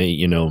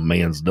man-made,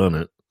 man's done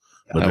it.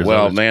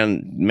 But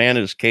man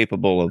is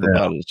capable of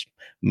about as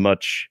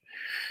much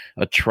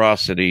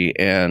atrocity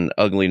and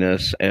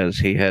ugliness as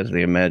he has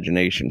the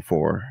imagination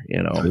for,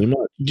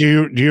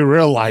 Do you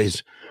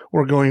realize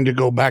we're going to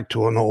go back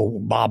to an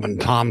old Bob and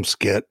Tom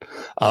skit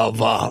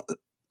of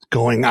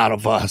going out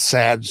of a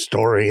sad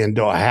story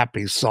into a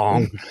happy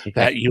song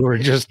that you were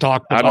just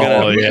talking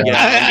about?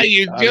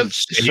 I'm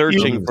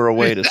searching for a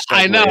way to.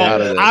 I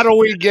know. How do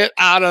we get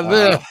out of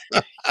this?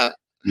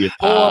 You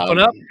pull up an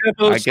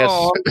up-tempo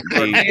song.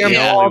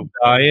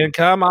 Dying,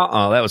 come on.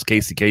 Oh, that was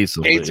Casey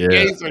Kasem.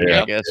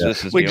 I guess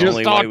this is the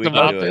only way we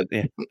do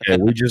it. Yeah,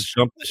 we just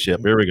jumped the ship.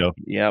 Here we go.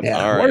 Yep.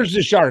 Yeah. All right. Where's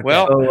the shark?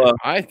 Well,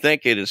 I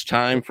think it is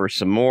time for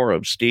some more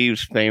of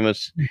Steve's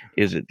famous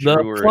 "Is it true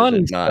or is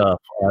it not?"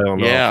 Stuff. I don't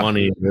know how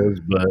funny it is,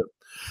 but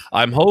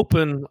I'm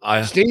hoping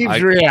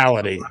Steve's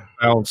reality.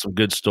 Found some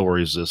good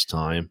stories this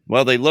time.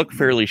 Well, they look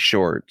fairly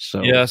short.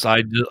 So yes,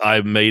 I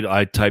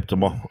typed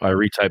them all. I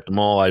retyped them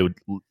all.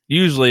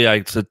 Usually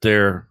I sit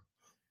there.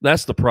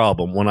 That's the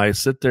problem. When I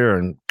sit there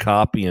and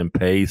copy and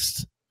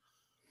paste,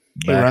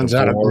 he runs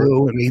out of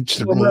glue and eats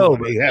the glue.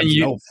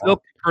 You'll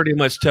pretty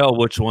much tell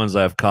which ones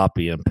I've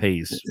copy and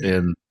paste,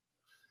 and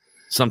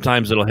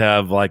sometimes it'll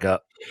have like a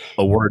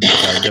word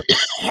that's got a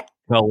different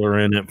color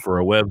in it for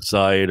a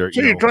website, or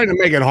so you're trying to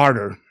make it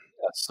harder.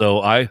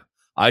 So I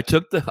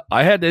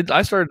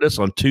started this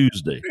on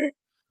Tuesday,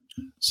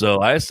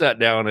 so I sat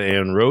down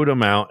and wrote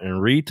them out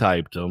and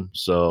retyped them.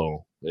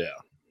 So yeah.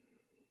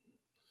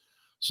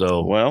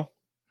 So well,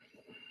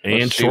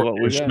 and short,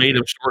 she made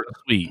them short and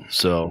sweet.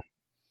 So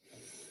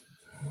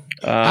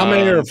how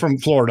many are from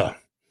Florida?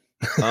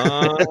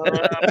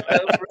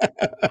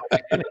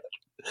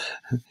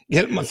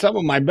 Get some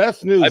of my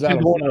best news. I've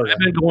been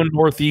going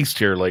northeast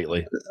here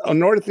lately. Oh,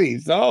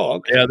 northeast. Oh,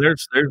 okay. Yeah,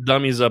 there's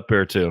dummies up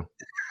there too.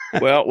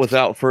 Well,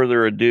 without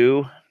further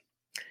ado,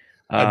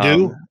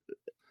 I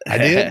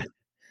did.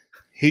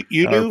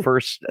 You do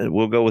first.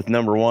 We'll go with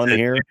number 1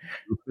 here,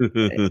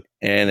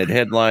 and it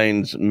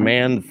headlines: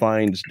 "Man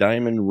finds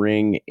diamond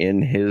ring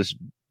in his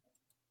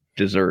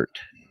dessert."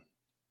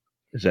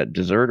 Is that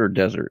dessert or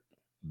desert?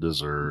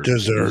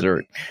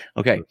 Dessert.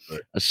 Okay.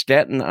 A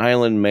Staten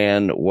Island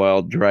man,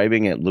 while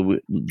dining at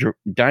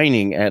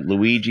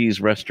Luigi's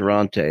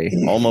Restaurante,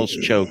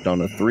 almost choked on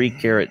a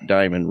 3-carat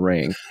diamond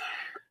ring.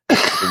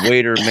 The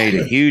waiter made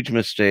a huge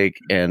mistake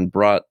and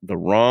brought the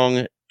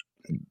wrong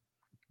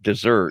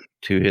dessert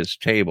to his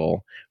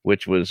table,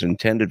 which was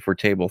intended for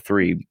table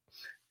 3.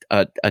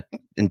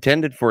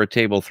 Intended for a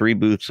table 3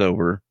 booths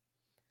over,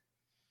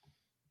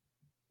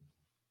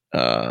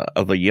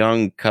 of a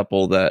young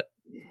couple that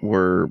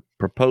were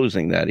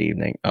proposing that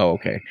evening. Oh,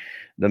 okay.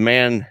 The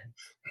man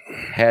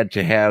had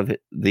to have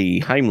the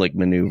Heimlich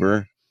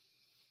maneuver,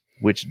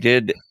 which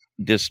did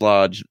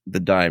dislodge the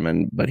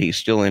diamond, but he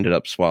still ended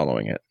up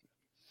swallowing it.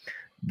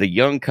 The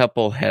young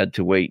couple had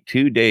to wait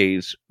 2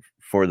 days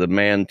for the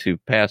man to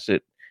pass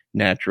it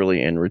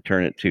naturally and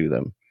return it to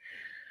them.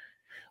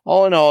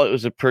 All in all, it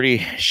was a pretty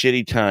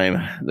shitty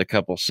time, the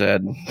couple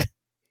said.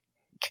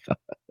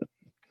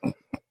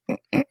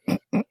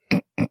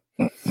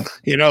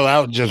 You know,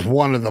 that was just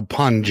one of the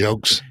pun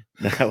jokes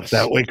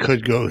that we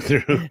could go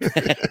through.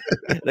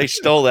 They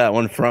stole that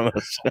one from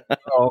us.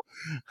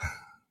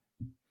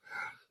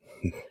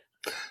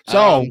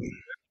 So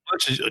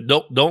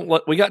don't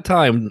let, we got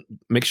time.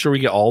 Make sure we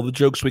get all the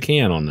jokes we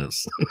can on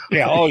this.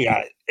 Yeah. Oh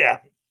yeah. Yeah.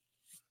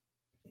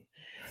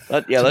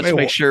 Let's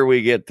make sure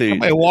we get through.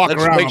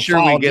 Let's make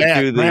sure we get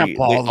through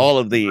all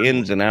of the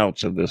ins and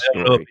outs of this story.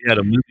 I don't know if he had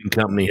a moving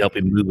company help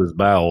him move his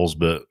bowels,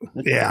 but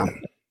yeah.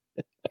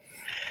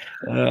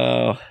 Look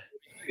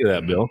at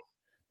that, Bill.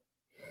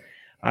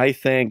 I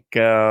think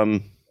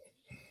there's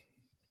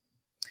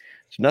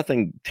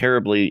nothing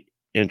terribly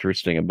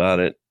interesting about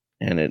it,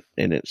 and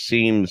it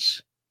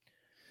seems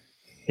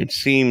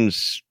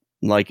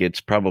like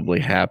it's probably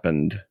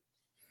happened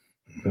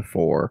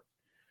before.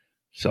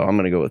 So I'm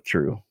going to go with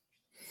true.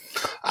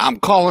 I'm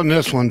calling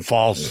this one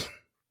false.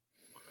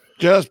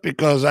 Just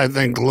because I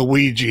think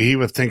Luigi, he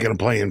was thinking of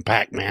playing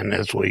Pac-Man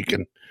this week,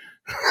 and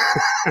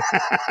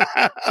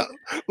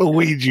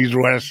Luigi's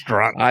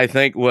Restaurant. I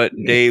think what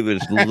Dave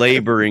is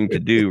laboring to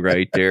do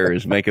right there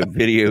is make a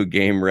video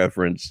game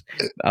reference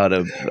out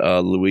of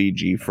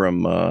Luigi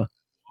from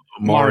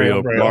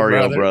Mario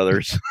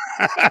Brothers.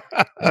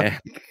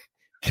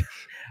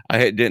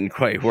 It didn't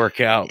quite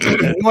work out.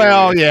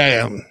 Well,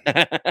 yeah.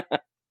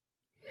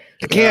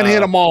 You can't hit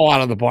them all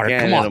out of the park.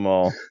 Come on. Them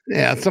all.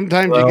 Yeah,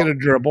 sometimes you get a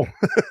dribble.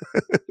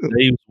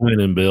 Dave's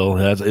winning, Bill.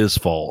 That is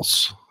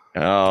false.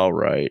 All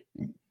right.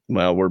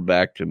 Well, we're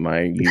back to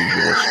my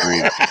usual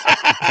streak.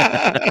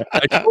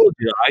 I told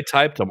you, I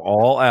typed them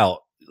all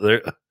out.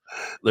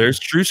 There's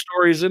true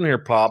stories in here,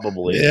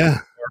 probably. Yeah,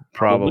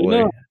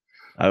 probably.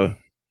 All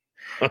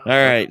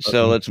right,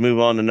 so let's move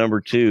on to number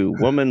 2.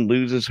 Woman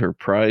loses her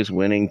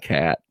prize-winning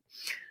cat.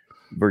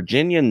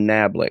 Virginia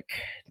Nablick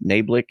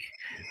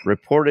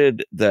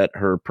reported that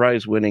her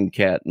prize-winning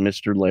cat,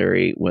 Mr.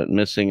 Larry, went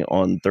missing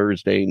on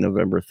Thursday,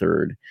 November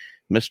 3rd.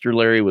 Mr.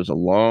 Larry was a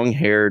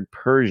long-haired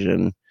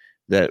Persian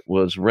that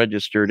was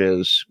registered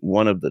as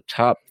one of the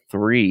top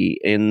 3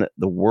 in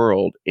the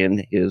world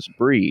in his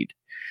breed.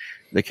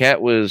 The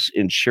cat was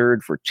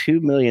insured for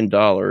 $2 million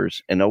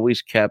and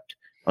always kept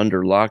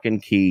under lock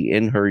and key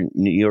in her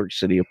New York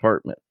City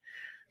apartment,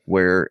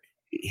 where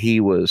he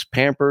was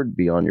pampered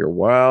beyond your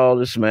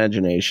wildest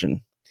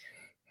imagination.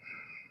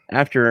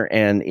 After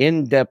an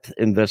in-depth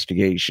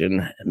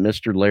investigation,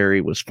 Mr.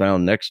 Larry was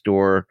found next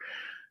door,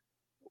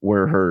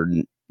 where her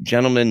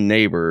gentleman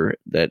neighbor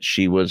that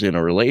she was in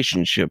a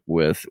relationship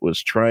with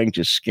was trying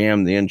to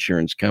scam the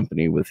insurance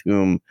company with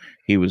whom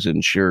he was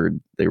insured.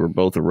 They were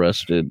both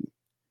arrested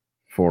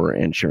for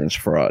insurance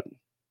fraud.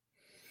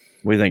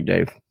 What do you think,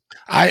 Dave?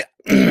 I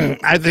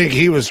think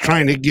he was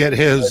trying to get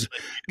his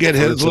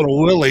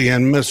little Willie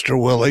and Mr.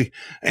 Willie,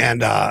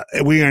 and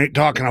we ain't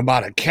talking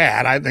about a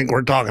cat. I think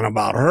we're talking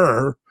about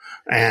her,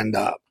 and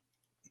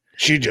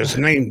she just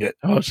named it.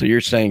 Oh, so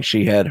you're saying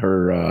she had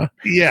her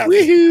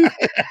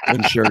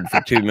insured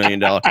for $2 million?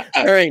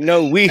 There ain't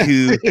no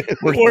weehoo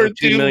worth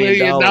 $2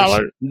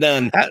 million.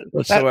 None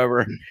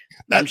whatsoever.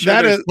 I'm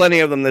sure there's plenty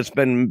of them that's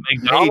been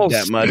paid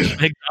that much.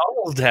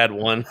 McDonald's had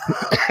one.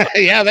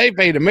 Yeah, they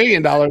paid $1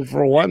 million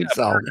for one.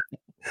 So,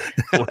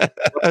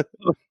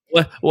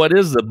 what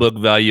is the book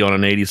value on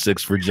an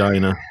 '86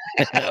 Virginia?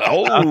 I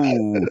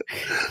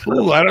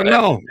don't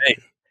know. Hey,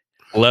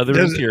 leather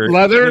interior.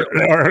 Leather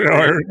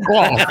or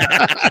cloth.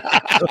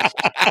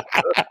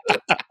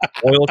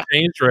 Oil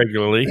changed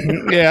regularly.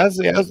 Yes.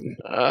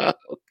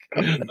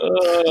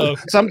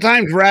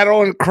 Sometimes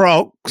rattle and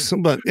croaks,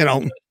 but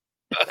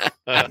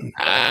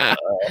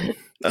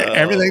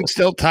everything's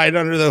still tight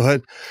under the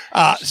hood.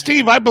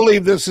 Steve, I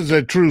believe this is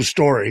a true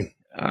story.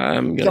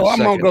 I'm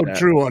gonna go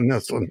true on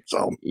this one.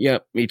 So,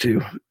 yep, me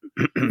too.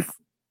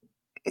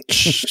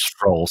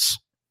 False.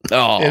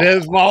 Oh, it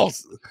is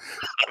false.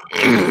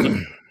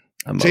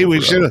 See,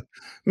 we should have.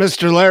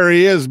 Mr.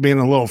 Larry is being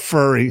a little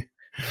furry.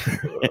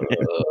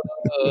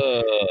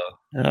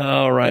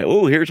 All right.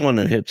 Oh, here's one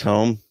that hits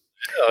home.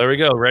 Oh, there we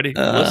go. Ready?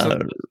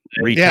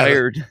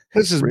 Retired. Yeah,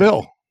 this is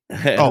Bill.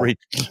 I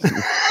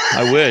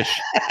wish.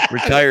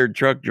 Retired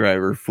truck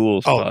driver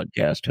fools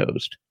podcast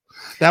host.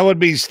 That would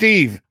be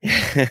Steve.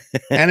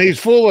 And he's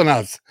fooling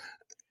us.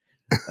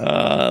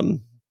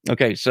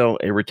 Okay, so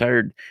a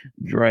retired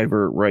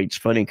driver writes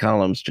funny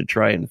columns to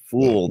try and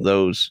fool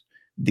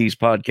these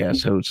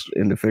podcast hosts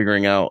into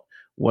figuring out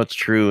what's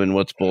true and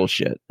what's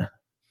bullshit.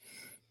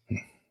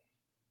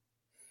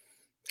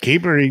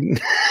 Keep reading.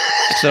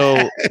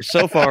 So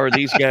far,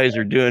 these guys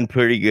are doing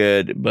pretty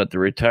good, but the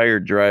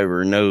retired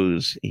driver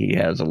knows he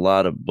has a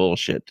lot of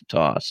bullshit to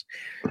toss.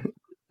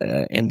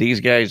 And these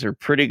guys are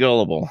pretty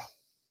gullible.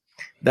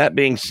 That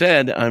being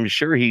said, I'm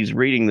sure he's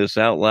reading this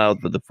out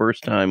loud for the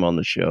first time on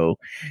the show.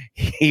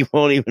 He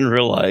won't even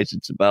realize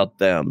it's about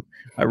them.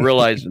 I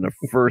realized in the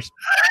first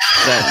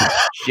sentence,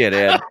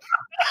 shithead.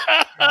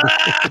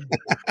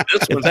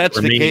 If that's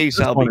the case,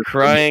 I'll be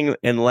crying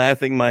and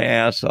laughing my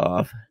ass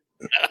off.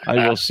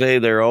 I will say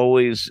they're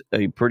always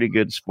a pretty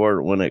good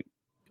sport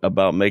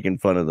about making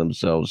fun of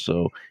themselves.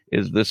 So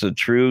is this a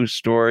true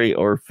story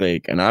or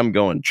fake? And I'm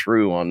going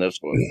true on this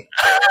one.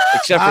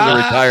 Except for the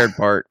retired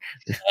part.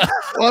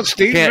 Well,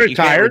 Steve's retired. You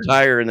can't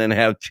retire and then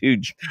have two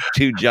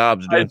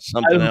jobs doing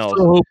something else. I'm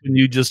so hoping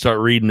you just start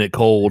reading it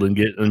cold and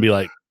be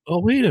like, oh,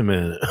 wait a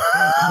minute.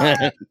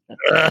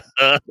 No,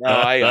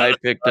 I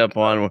picked up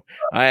on.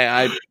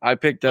 I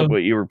picked up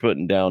what you were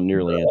putting down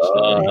nearly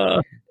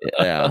instantly.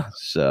 Yeah,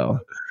 so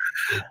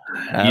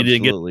absolutely. You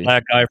didn't get the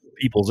black eye from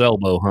people's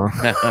elbow,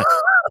 huh?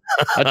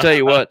 I'll tell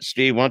you what,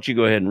 Steve. Why don't you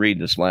go ahead and read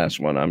this last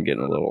one? I'm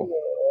getting a little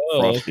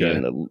frosty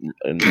in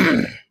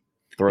the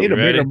throat. Need a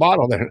bigger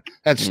bottle there.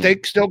 That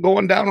steak still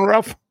going down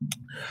rough.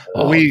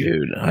 Oh,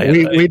 dude,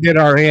 we did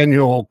our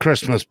annual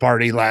Christmas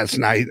party last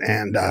night,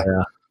 and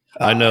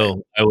I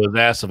know. I was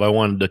asked if I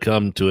wanted to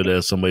come to it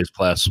as somebody's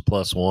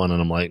plus one,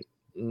 and I'm like,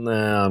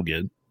 nah, I'm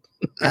good.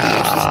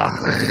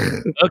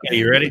 Okay,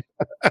 you ready?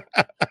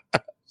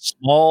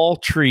 Small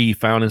tree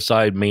found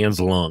inside man's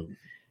lung.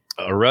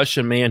 A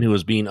Russian man who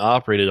was being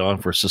operated on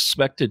for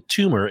suspected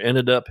tumor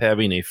ended up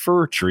having a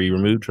fir tree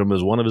removed from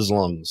one of his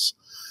lungs.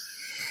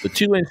 The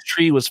 2-inch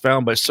tree was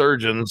found by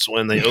surgeons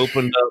when they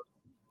opened up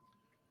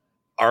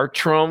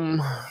Artrum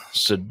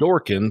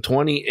Sidorkin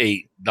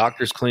 28.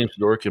 Doctors claim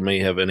Sidorkin may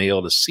have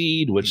inhaled a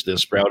seed, which then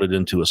sprouted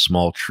into a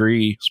small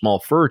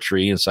fir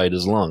tree inside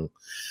his lung.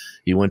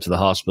 He went to the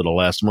hospital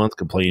last month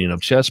complaining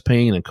of chest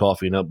pain and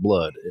coughing up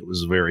blood. It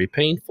was very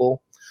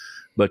painful,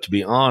 but to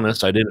be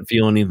honest, I didn't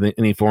feel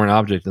any foreign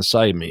object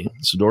inside me.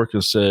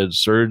 Sidorkin said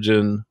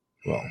surgeon,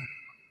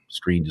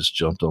 screen just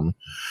jumped on me.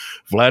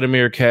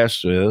 Vladimir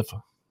Kashchev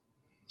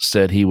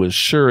said he was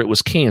sure it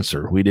was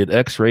cancer. We did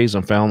x-rays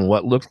and found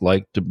what looked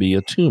like to be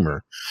a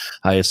tumor.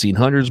 I had seen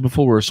hundreds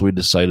before, so we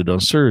decided on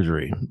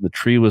surgery. The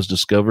tree was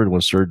discovered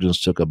when surgeons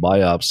took a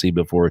biopsy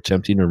before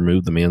attempting to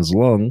remove the man's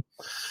lung.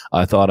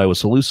 I thought I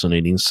was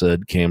hallucinating,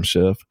 said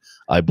Kamshev.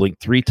 I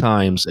blinked 3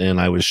 times,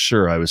 and I was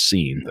sure I was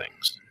seeing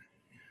things.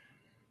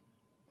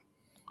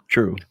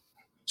 True.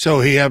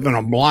 So he having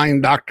a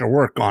blind doctor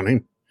work on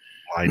him.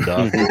 Blind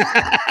doctor.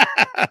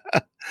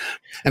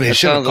 And he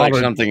should have called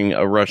something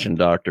a Russian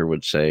doctor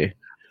would say.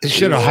 He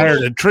should have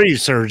hired a tree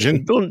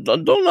surgeon. Do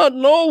not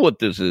know what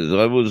this is.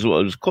 I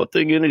was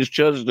cutting in his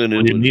chest, and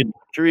it was a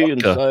tree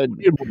inside.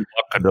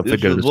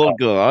 This is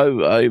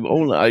vodka.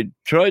 I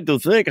tried to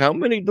think how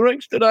many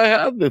drinks did I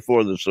have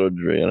before the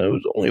surgery, and it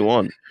was only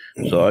one.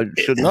 So I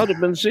should not have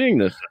been seeing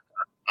this.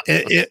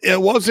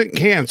 It wasn't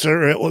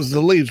cancer. It was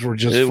the leaves were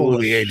just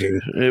fully aging.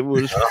 It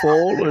was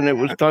fall, and it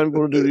was time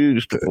for the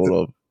leaves to fall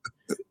off.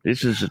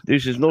 This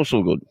is not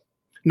so good.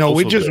 No,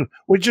 we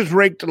just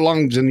raked the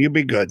lungs, and you'll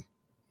be good.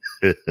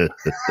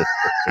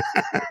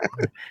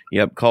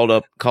 Yep. Call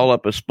up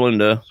a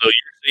Splenda. So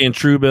you're saying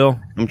true, Bill?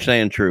 I'm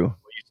saying true. What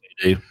do you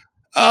say, Dave?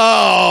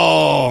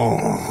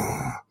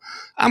 Oh,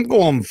 I'm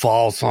going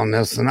false on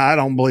this, and I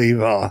don't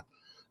believe.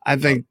 I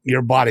think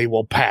your body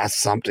will pass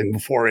something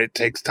before it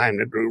takes time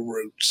to grow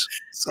roots.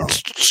 So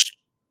it's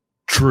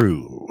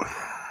true.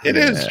 It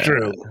is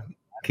true.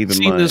 Keep in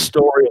mind. I've seen this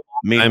story a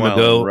long time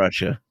ago. In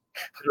Russia. I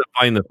couldn't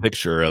find the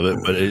picture of it,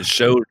 but it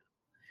showed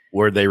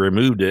where they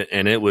removed it,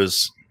 and it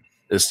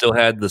still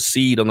had the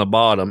seed on the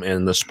bottom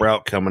and the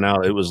sprout coming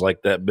out. It was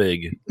like that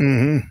big.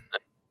 Mm-hmm.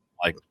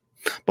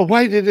 But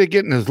why did it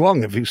get in his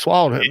lung if he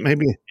swallowed it?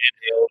 Maybe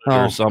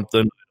or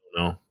something. I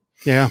don't know.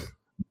 Yeah,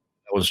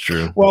 that was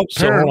true. Well,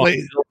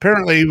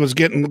 apparently he was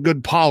getting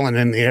good pollen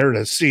in the air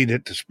to seed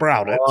it to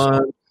sprout it.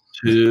 1,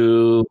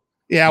 2.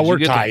 Yeah, we're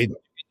tied.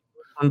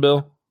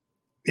 Bill.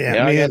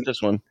 Yeah, I got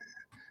this one.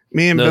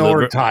 Me and Bill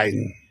are tied.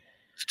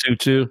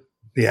 2-2.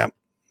 Yeah.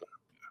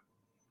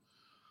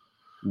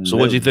 So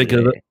what'd you think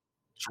of it?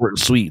 Short and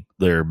sweet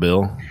there,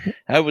 Bill.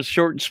 That was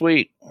short and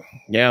sweet.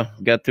 Yeah,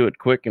 got through it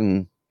quick,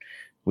 and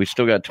we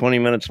still got 20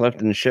 minutes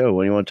left in the show.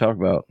 What do you want to talk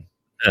about?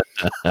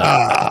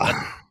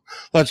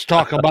 Let's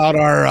talk about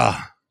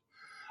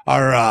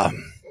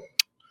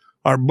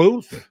our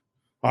booth,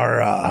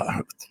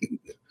 our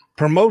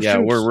promotion. Yeah,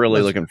 we're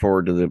really looking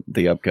forward to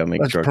the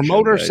upcoming. Let's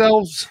promote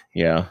ourselves.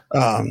 Yeah.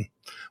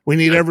 We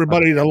need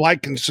everybody to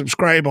like and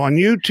subscribe on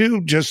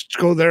YouTube. Just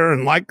go there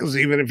and like us,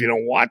 even if you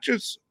don't watch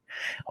us.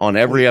 On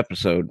every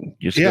episode,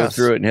 just go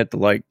through it and hit the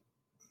like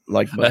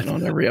button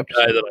on every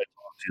episode. Guy that I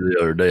talked to the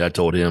other day, I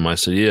told him, I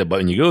said, yeah, but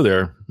when you go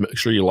there, make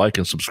sure you like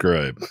and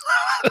subscribe.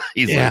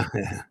 He's like,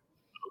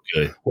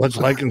 okay. What's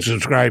like and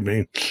subscribe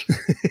mean?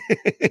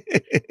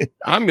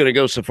 I'm going to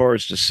go so far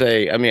as to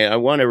say, I mean, I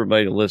want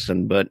everybody to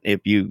listen, but if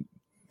you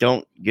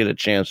don't get a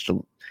chance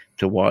to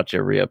watch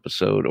every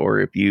episode, or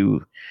if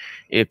you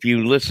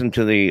listen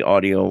to the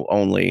audio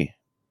only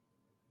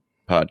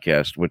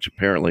podcast, which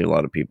apparently a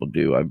lot of people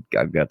do,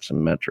 I've got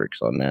some metrics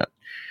on that,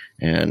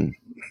 and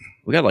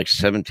we got like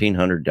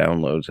 1,700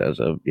 downloads as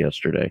of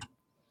yesterday.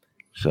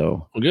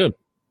 So good.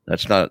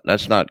 That's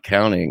not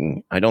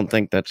counting. I don't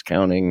think that's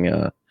counting.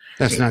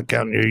 That's not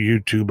counting your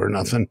YouTube or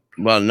nothing.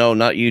 Well, no,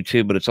 not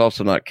YouTube, but it's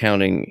also not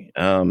counting.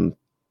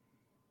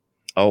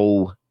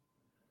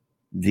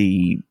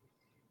 The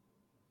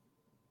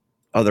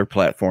other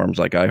platforms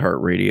like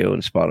iHeartRadio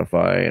and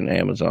Spotify and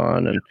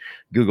Amazon and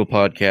Google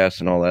Podcasts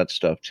and all that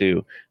stuff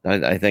too.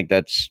 I think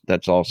that's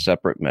all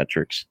separate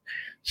metrics.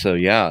 So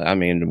yeah, I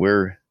mean,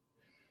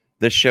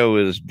 this show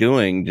is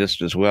doing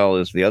just as well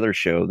as the other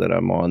show that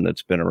I'm on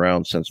that's been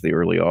around since the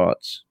early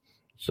aughts.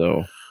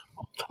 So,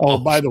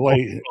 by the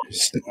way,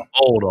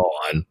 hold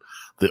on,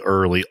 the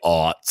early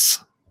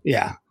aughts.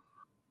 Yeah,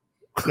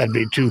 that'd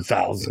be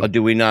 2000.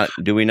 Do we not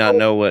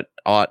know what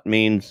aught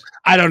means?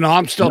 I don't know.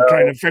 I'm still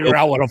trying to figure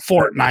out what a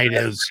fortnight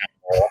is.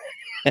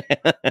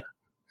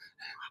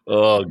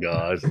 Oh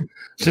gosh!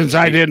 Since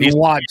I didn't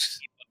watch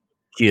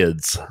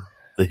kids,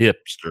 the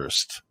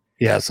hipsters.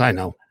 Yes, I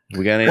know.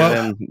 We got any of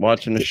them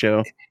watching the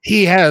show?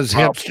 He has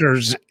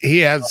hipsters. He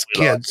has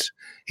kids.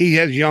 He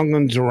has young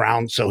ones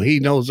around, so he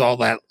knows all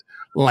that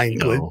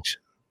language.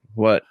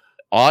 What?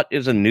 Aught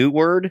is a new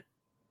word?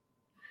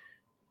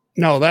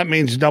 No, that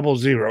means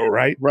 00,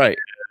 right? Right.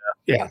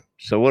 Yeah.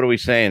 So what are we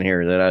saying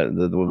here? That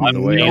the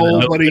way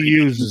nobody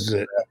uses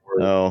it.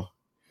 No.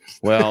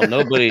 Well,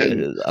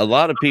 nobody. A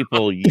lot of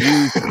people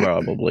you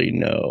probably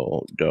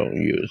know don't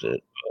use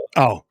it.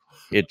 Oh.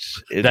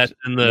 It's that's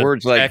in the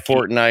words like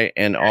Fortnite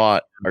and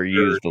aught are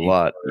used a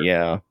lot.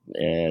 Yeah.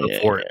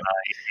 Fortnite.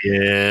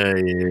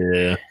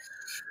 Yeah.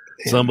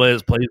 Somebody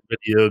that plays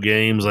video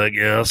games, I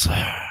guess.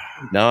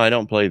 No, I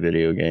don't play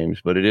video games,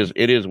 but it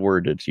is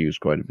word that's used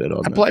quite a bit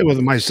on. I play with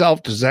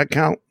myself. Does that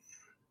count?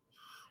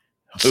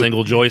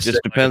 Single joystick.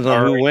 Just depends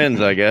on who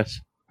wins, I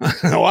guess.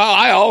 Well,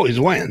 I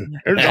always win.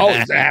 There's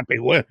always a happy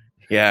win.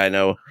 Yeah, I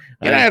know.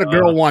 I had a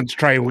girl once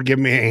try to give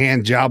me a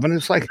hand job, and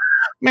it's like,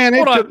 man,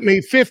 it took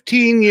me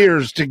 15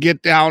 years to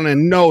get down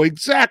and know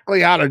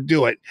exactly how to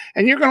do it.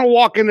 And you're going to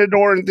walk in the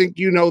door and think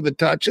you know the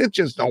touch. It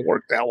just don't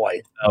work that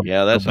way.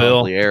 Yeah, that's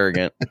awfully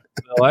arrogant.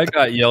 Well, I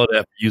got yelled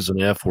at for using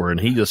the F word, and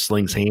he just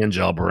slings hand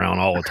job around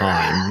all the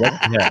time.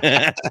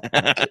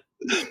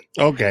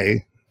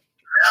 Okay.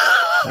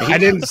 I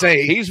didn't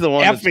say he's the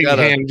one that's got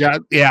hand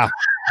job. Yeah.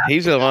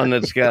 He's the one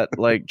that's got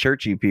like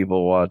churchy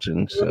people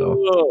watching.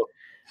 So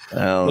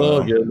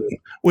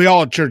we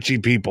all churchy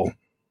people.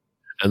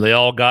 And they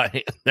all got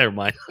never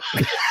mind.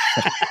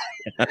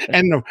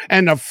 and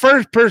the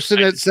first person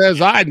that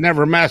says I'd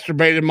never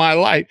masturbated in my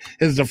life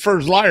is the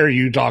first liar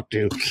you talk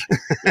to.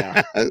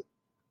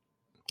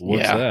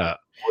 What's that?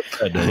 What's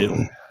that,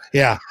 Dave?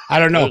 Yeah, I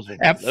don't know.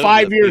 At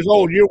 5 years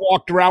old, you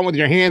walked around with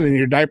your hand in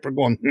your diaper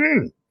going,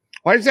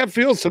 why does that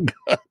feel so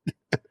good?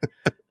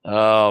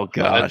 Oh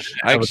gosh,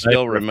 I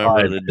still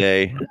remember the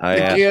day I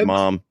asked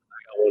Mom.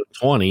 I got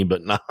 20,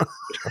 but not.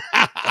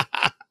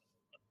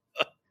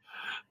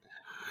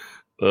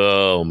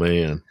 Oh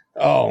man.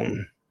 Oh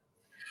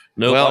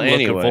no. Well, I'm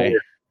anyway, looking forward to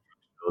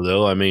it,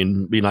 though. I mean,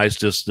 it'd be nice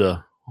just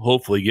to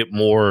hopefully get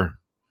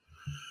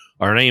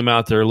our name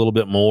out there a little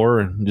bit more,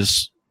 and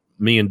just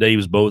me and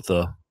Dave's both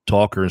a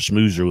talker and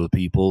smoozer with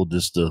people,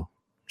 just to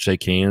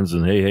shake hands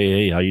and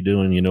hey, how you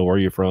doing? You know, where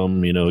you're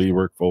from? You know, who you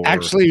work for?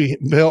 Actually,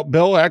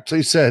 Bill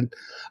actually said,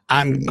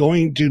 I'm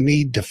going to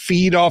need to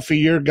feed off of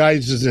your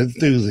guys'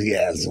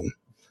 enthusiasm.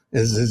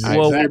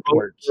 We're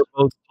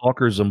both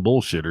talkers and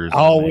bullshitters.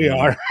 Oh, we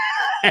are.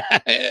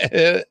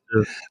 It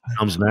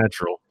comes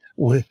natural.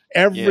 With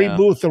every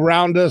booth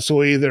around us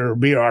will either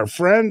be our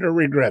friend or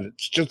regret it.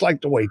 It's just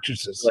like the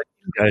waitresses. Like,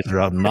 you guys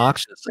are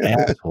obnoxious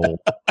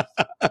asshole.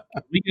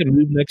 We can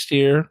move next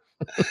year.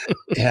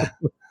 Yeah.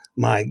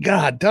 My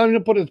God, tell him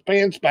to put his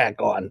pants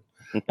back on.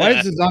 Why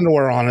is his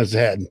underwear on his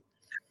head?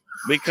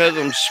 Because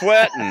I'm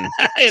sweating.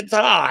 It's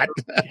hot.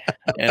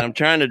 And I'm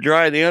trying to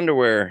dry the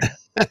underwear.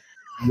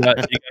 You got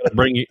to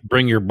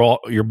bring your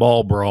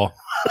ball bra.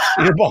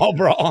 Your ball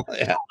bra.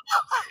 Yeah.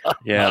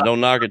 Yeah,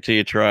 don't knock it till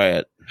you try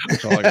it.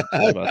 That's all I can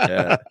say about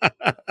that.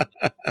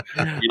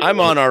 I'm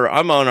on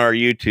our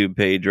YouTube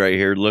page right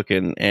here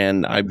looking,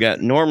 and I've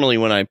got, normally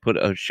when I put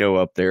a show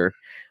up there,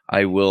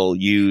 I will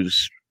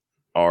use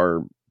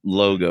our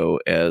logo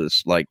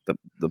as like the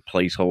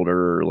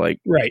placeholder, or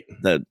like right.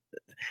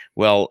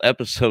 Well,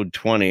 episode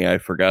 20, I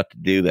forgot to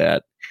do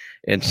that,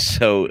 and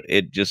so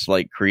it just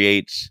like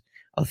creates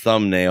a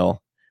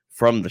thumbnail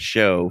from the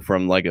show,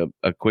 from like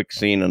a quick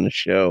scene on the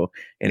show.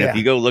 And if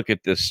you go look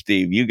at this,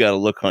 Steve, you got a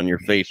look on your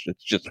face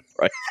that's just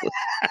priceless.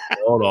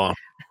 Hold on.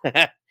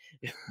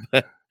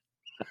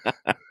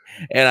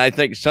 And I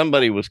think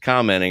somebody was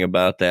commenting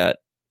about that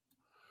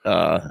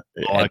at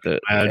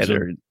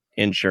their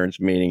insurance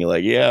meeting.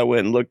 Like, yeah, I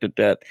went and looked at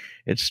that.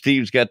 And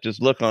Steve's got this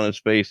look on his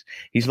face.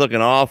 He's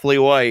looking awfully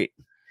white.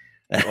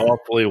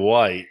 Awfully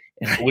white.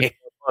 Which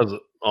was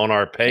it? On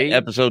our page?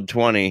 Episode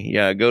 20.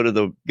 Yeah, go to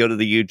the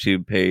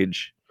YouTube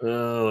page.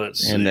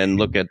 Let's see. And then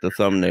look at the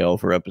thumbnail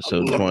for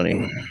episode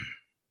 20.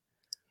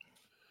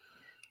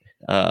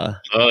 Oh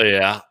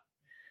yeah.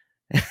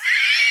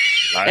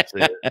 That's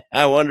it.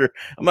 I wonder,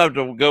 I'm gonna have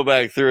to go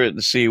back through it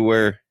and see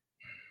where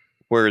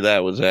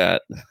that was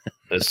at.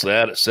 It's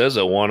that it says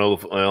at 10.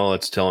 Well,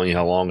 it's telling you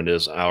how long it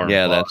is. Hour.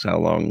 Yeah, that's how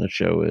long the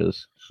show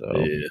is. So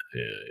yeah.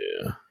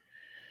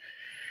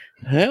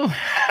 Well,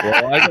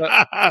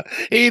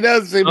 he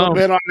does seem a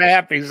bit on the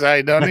happy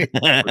side, doesn't he?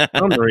 For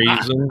some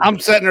reason, I'm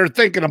sitting there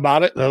thinking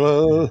about it.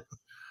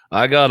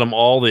 I got them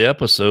all the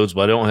episodes,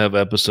 but I don't have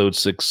episode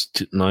 6,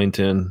 9,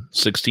 10,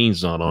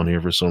 16's not on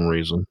here for some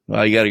reason.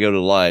 Well, you got to go to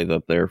live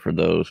up there for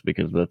those,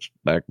 because that's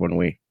back when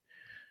we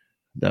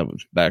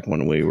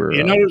were.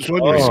 You notice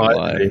when you're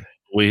live.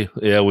 We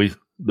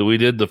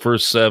did the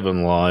first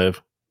 7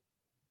 live.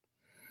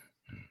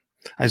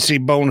 I see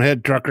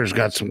Bonehead Trucker's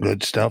got some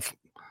good stuff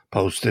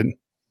posted.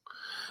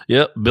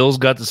 Yep, Bill's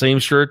got the same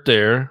shirt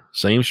there,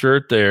 same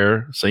shirt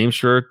there, same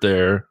shirt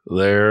there.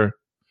 There.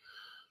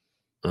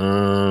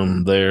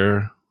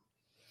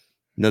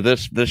 Now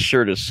this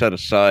shirt is set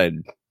aside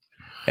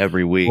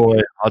every week.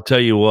 Boy, I'll tell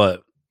you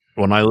what.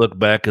 When I look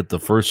back at the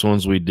first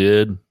ones we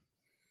did,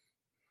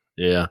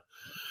 it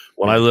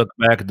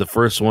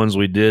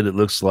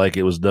looks like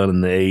it was done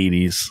in the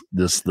 80s.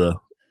 Just the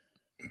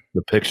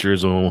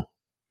pictures on,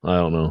 I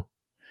don't know.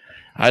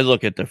 I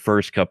look at the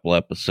first couple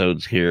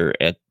episodes here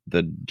at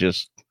the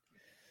just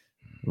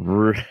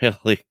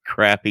really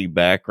crappy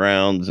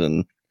backgrounds,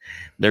 and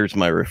there's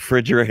my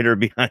refrigerator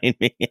behind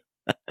me.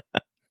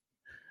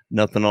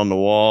 Nothing on the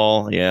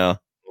wall. Yeah.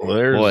 Well,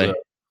 there's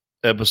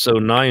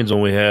episode 9's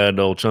when we had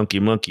old Chunky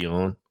Monkey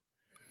on.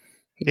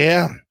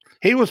 Yeah.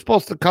 He was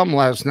supposed to come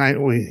last night.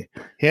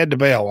 He had to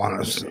bail on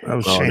us. I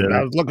was ashamed.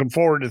 I was looking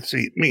forward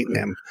to meeting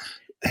him.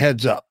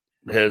 Heads up.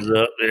 Yeah.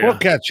 We'll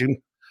catch him.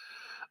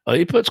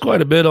 He puts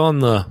quite a bit on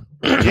the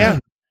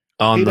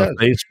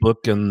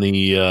Facebook and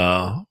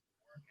the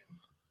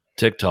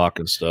TikTok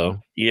and stuff.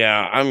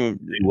 Yeah, I'm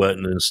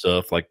wetting and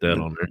stuff like that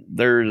on there.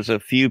 There's a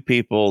few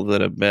people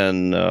that have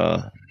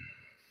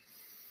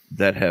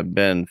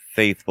been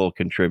faithful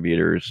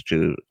contributors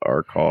to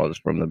our cause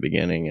from the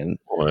beginning, and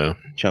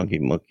Chunky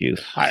Monkeys.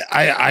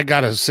 I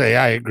gotta say,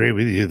 I agree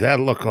with you. That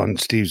look on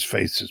Steve's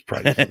face is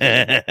priceless.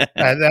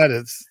 that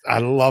is, I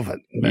love it.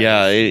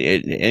 Yeah,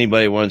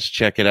 anybody wants to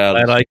check it out?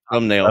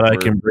 Thumbnail. I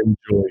can bring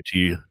joy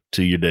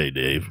to your day,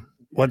 Dave.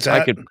 What's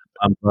that?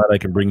 I'm glad I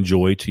can bring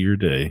joy to your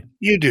day.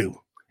 You do,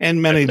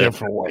 in many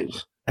different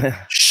ways.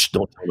 Shh!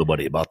 Don't tell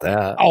nobody about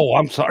that. Oh,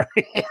 I'm sorry.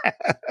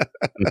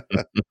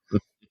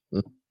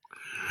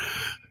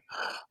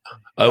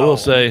 I will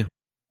say,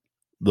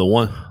 the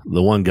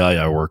one guy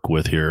I work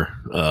with here,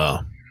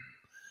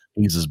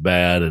 he's as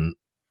bad, and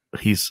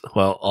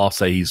I'll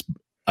say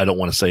I don't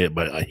want to say it,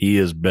 but he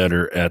is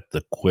better at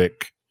the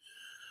quick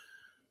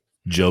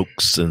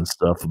jokes and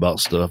stuff about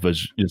stuff.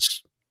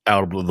 It's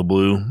out of the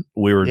blue.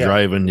 We were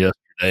driving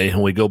yesterday,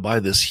 and we go by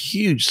this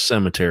huge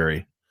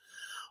cemetery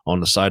on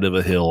the side of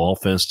a hill, all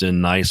fenced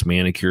in, nice,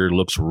 manicured,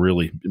 looks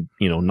really,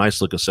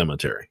 nice looking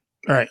cemetery.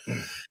 All right.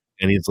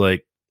 And he's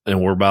like,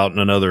 and we're about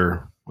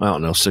another,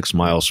 6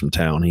 miles from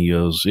town. He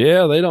goes,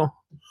 yeah, they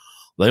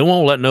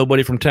won't let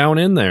nobody from town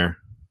in there.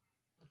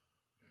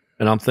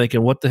 And I'm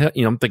thinking, what the hell?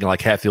 I'm thinking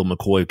like Hatfield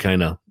McCoy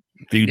kind of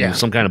feuding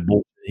some kind of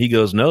bull. He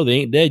goes, no, they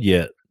ain't dead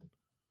yet.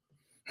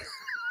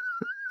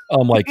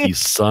 I'm like, you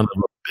son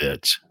of a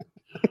bitch.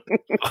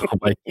 I'm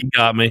like, you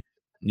got me.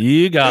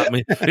 You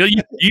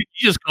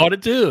just caught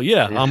it too.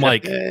 Yeah. I'm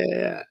like,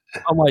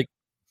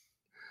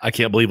 I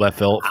can't believe I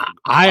felt.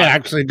 I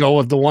actually go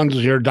with the ones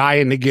you're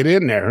dying to get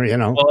in there,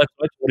 Well, that's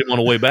what I told him on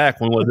the way back.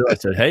 I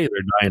said, hey,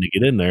 they're dying to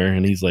get in there.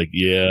 And he's like,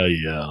 yeah.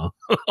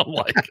 I'm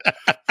like,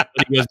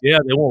 he goes, yeah,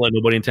 they won't let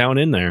nobody in town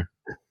in there.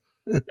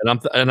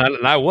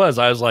 And I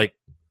was like,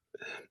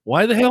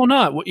 why the hell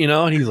not?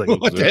 And he's like,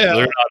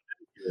 they're not.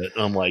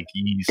 I'm like,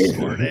 you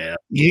smart ass.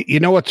 You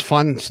know what's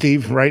fun,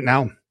 Steve, right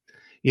now?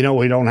 We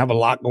don't have a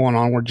lot going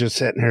on. We're just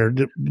sitting here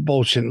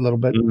bullshitting a little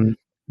bit. Mm-hmm.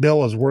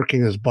 Bill is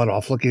working his butt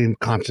off. Look at him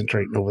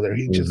concentrating over there.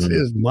 He just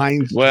his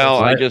mind's. Well,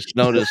 I just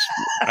noticed.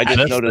 I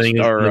just noticed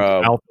our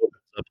mouth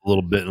opens up a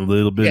little bit and a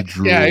little bit of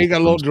drool. Yeah, he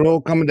got a little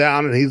drool coming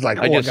down, and he's like,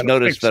 I just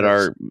noticed that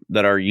our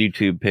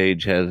YouTube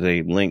page has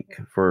a link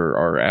for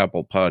our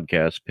Apple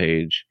Podcast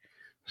page.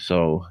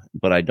 So,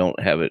 but I don't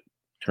have it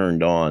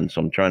turned on,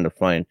 so I'm trying to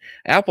find.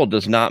 Apple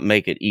does not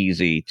make it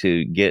easy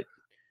to get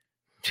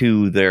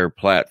to their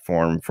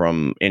platform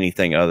from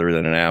anything other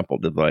than an Apple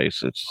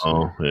device. It's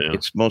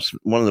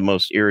one of the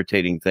most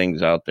irritating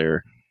things out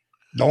there.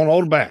 Don't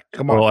hold back.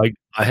 Come on. Well,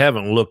 I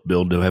haven't looked,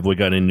 Bill. Have we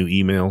got any new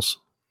emails?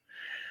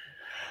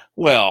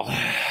 Well,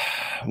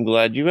 I'm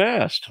glad you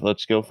asked.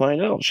 Let's go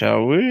find out,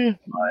 shall we?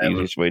 The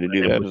easiest way to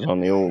do that is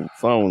on the old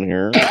phone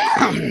here.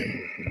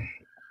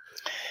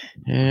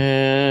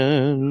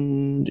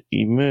 And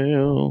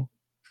email.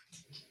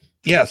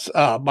 Yes.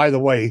 By the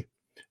way,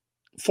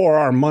 for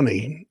our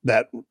money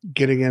that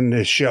getting in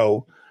this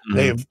show,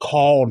 they've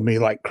called me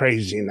like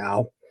crazy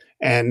now,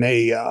 and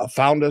they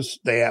found us.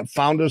 They have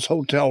found us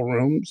hotel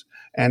rooms,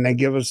 and they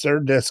give us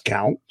their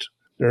discount.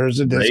 There's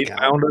a discount. They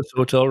found us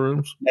hotel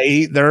rooms.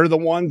 They're the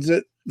ones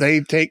that they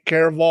take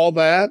care of all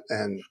that.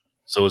 And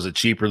so, is it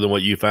cheaper than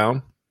what you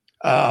found?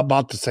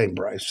 About the same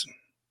price.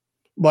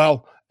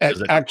 Well,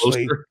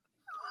 actually,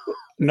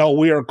 no,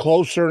 we are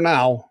closer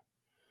now.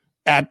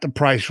 At the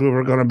price we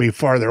were going to be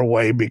farther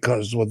away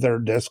because with their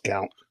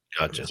discount.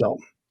 Gotcha. So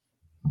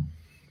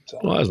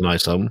well, that's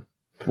nice of them.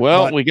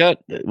 Well, we got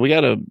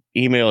an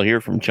email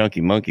here from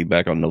Chunky Monkey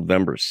back on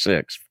November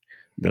 6th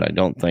that I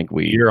don't think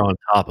You're on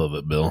top of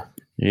it, Bill.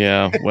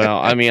 Yeah. Well,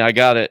 I mean, I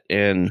got it,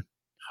 and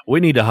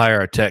we need to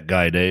hire a tech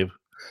guy, Dave.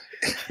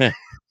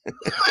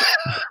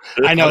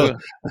 I know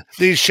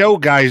these show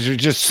guys are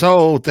just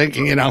so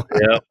thinking,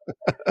 Yeah.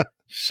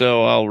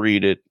 So I'll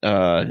read it.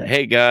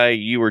 Hey, guy,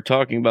 you were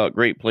talking about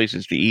great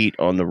places to eat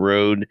on the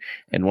road,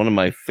 and one of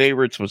my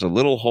favorites was a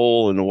little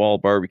hole in the wall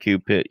barbecue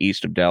pit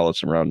east of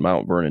Dallas around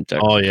Mount Vernon,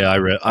 Texas. Oh, yeah, I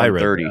read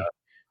 30 that.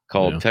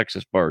 Called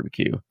Texas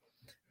Barbecue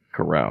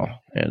Corral.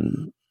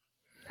 And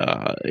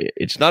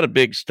it's not a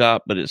big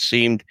stop, but it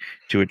seemed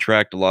to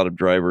attract a lot of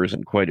drivers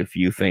and quite a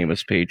few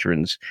famous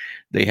patrons.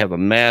 They have a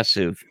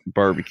massive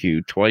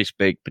barbecue,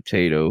 twice-baked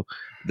potato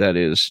that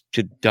is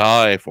to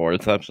die for.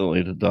 It's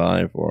absolutely to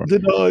die for.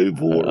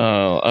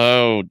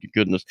 Oh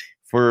goodness.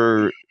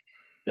 And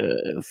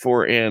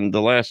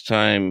the last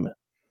time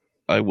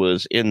I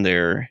was in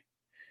there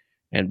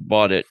and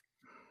bought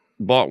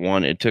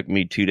one, it took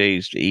me 2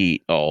 days to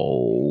eat.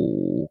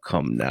 Oh,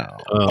 come now.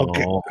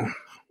 Okay.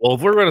 Well,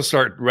 if we're going to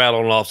start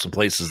rattling off some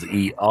places to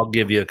eat, I'll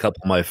give you a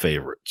couple of my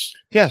favorites.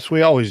 Yes,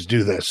 we always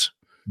do this.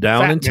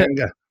 Down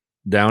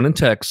in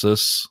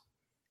Texas,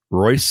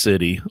 Royce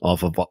City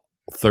off of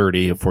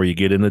 30 before you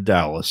get into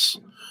Dallas.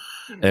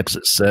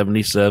 Exit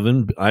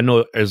 77. I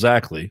know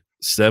exactly.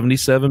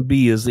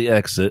 77B is the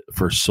exit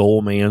for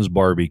Soul Man's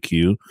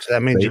Barbecue. So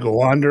that means you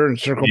go under and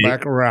circle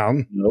back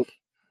around. Nope.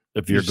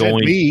 If you're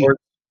going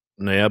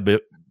north,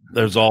 but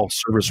there's all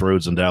service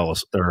roads in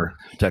Dallas or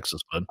Texas,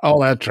 bud.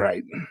 Oh, that's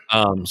right.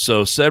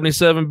 So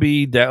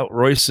 77B,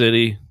 Royce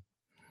City,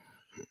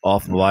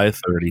 off of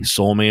I-30,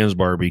 Soul Man's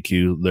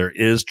Barbecue. There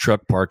is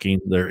truck parking.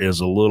 There is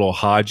a little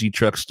Haji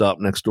truck stop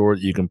next door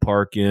that you can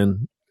park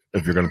in.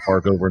 If you're going to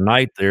park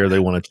overnight there, they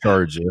want to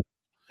charge you.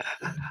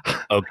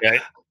 Okay.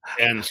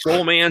 And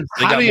Soul Man's.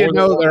 How do you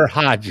know they're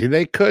Haji?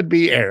 They could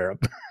be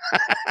Arab.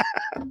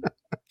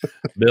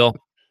 Bill.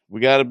 We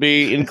got to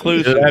be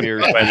inclusive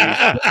here.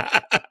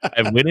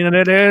 I've went in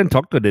there and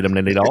talked to them.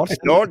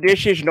 No,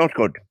 this is not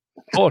good.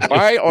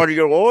 Why are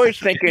you always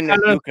thinking that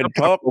you can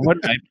talk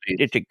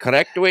it's the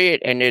correct way,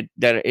 and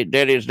that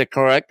is the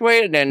correct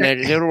way, and then that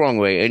is the wrong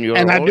way, and you're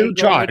and I do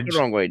charge the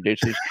wrong way.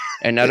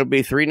 And that'll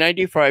be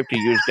 $3.95 to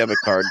use debit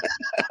card.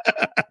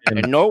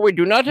 And no, we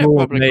do not have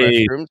public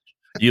restrooms.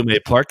 You may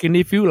park in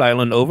the fuel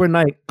island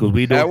overnight because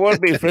we don't. That will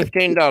be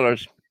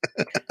 $15.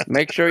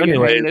 Make sure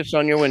you hang this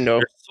on your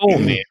window. Soul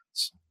Man's.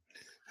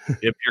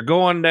 If you're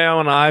going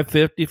down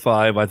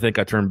I-55, I think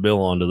I turned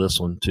Bill onto this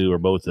one too, or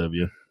both of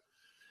you.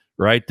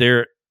 Right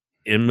there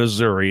in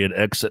Missouri at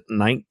exit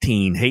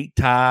 19,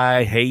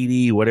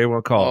 Haiti, whatever you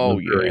want to call it. Oh,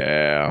 Missouri.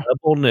 yeah.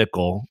 Double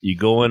Nickel. You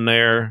go in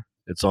there.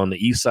 It's on the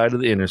east side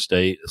of the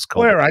interstate. It's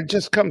called. Where? I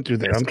just come through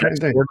there. I'm trying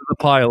to think. The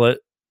Pilot.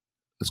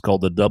 It's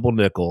called the Double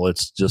Nickel.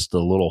 It's just a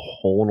little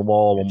hole in the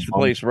wall. It's the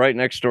place right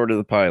next door to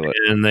the Pilot.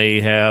 And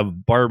they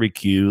have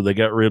barbecue. They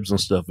got ribs and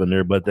stuff in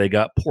there, but they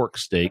got pork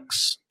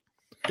steaks.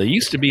 They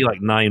used to be like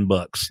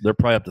 $9. They're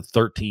probably up to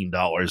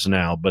 $13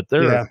 now, but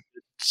they're a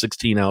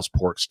 16-ounce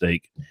pork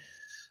steak.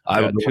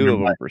 I got two of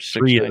them for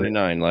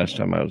 $6.99 last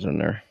time I was in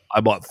there.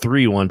 I bought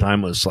 3 one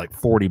time. It was like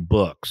 $40.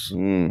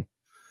 Mm.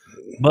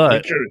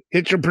 But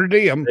hit your per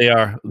diem. They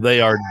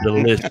are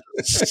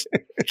delicious.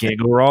 Can't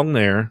go wrong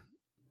there.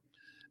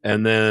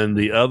 And then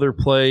the other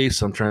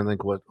place, I'm trying to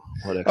think what.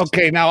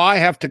 Okay, now I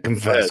have to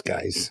confess,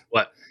 guys.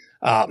 What?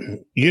 I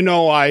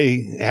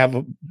have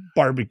a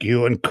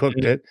barbecue and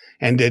cooked it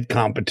and did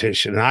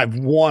competition. And I've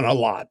won a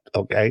lot.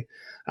 Okay,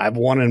 I've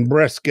won in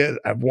brisket.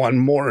 I've won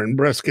more in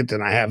brisket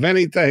than I have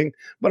anything,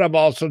 but I've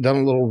also done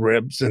a little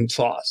ribs and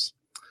sauce.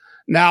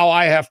 Now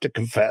I have to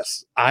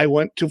confess, I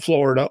went to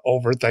Florida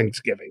over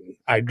Thanksgiving.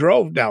 I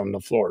drove down to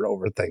Florida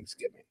over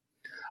Thanksgiving.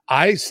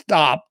 I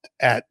stopped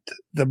at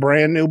the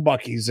brand new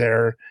Buc-ee's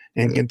there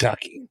in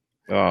Kentucky.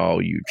 Oh,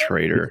 you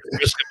traitor.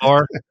 Brisket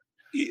bar?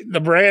 The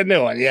brand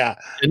new one, yeah.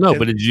 No,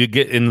 but did you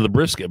get into the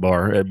brisket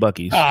bar at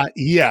Buc-ee's?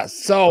 Yes.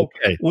 So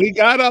we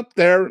got up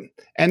there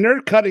and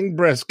they're cutting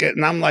brisket.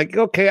 And I'm like,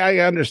 okay,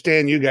 I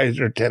understand you guys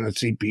are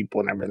Tennessee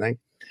people and everything.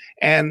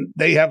 And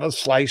they have a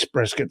sliced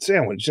brisket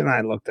sandwich. And I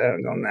looked at it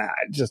and go, nah,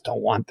 I just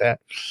don't want that.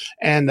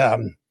 And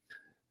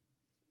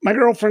my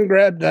girlfriend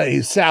grabbed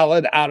a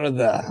salad out of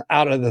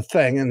the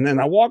thing. And then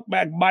I walked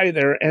back by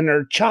there and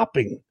they're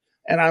chopping.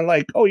 And I'm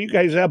like, oh, you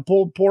guys have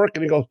pulled pork?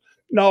 And he goes,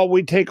 no,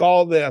 we take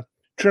all the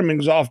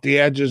trimmings off the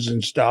edges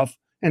and stuff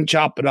and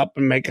chop it up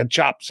and make a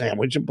chopped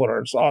sandwich and put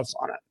our sauce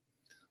on it.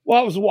 Well,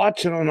 I was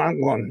watching and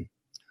I'm going,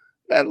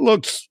 that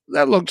looks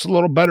a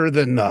little better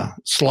than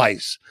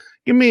slice.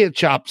 Give me a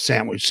chopped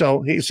sandwich.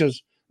 So he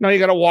says, no, you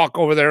got to walk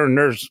over there and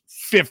there's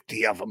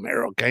 50 of them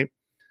there. Okay.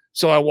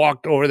 So I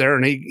walked over there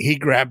and he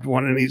grabbed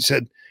one and he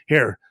said,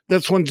 here,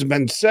 this one's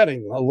been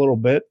setting a little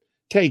bit.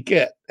 Take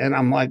it. And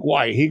I'm like,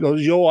 why? He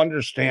goes, you'll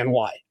understand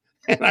why.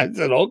 And I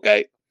said,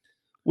 okay.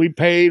 We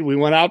paid. We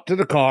went out to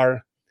the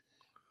car.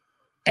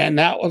 And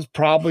that was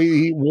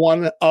probably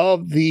one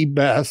of the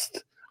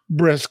best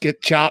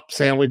brisket chop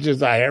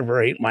sandwiches I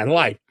ever ate in my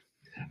life.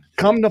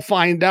 Come to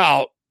find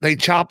out, they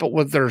chop it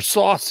with their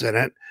sauce in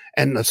it,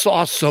 and the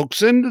sauce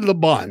soaks into the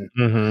bun.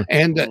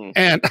 Mm-hmm.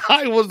 And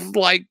I was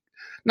like,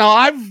 now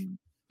I've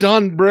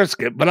done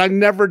brisket, but I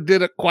never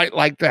did it quite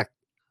like that.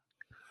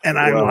 And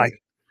I'm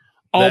like,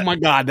 oh my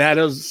God, that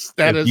is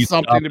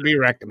something to be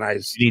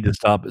recognized. You need to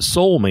stop at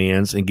Soul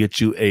Man's and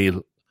get you a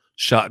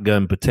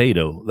shotgun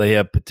potato. They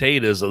have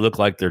potatoes that look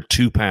like they're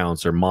 2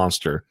 pounds. They're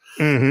monster.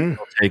 Mm-hmm.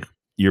 They'll take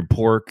your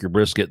pork, your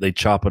brisket, they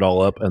chop it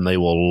all up and they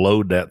will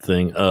load that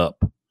thing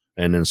up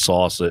and then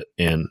sauce it,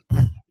 and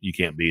you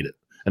can't beat it.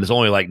 And it's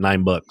only like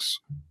 $9.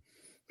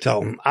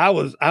 So I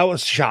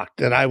was shocked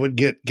that I would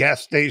get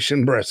gas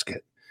station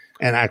brisket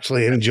and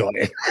actually enjoy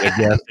it. A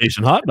gas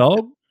station hot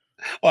dog.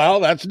 Well,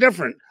 that's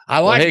different. I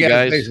like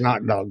gas station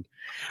hot dog.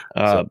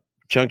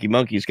 Chunky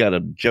Monkey's got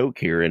a joke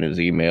here in his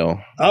email.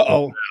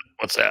 Uh-oh.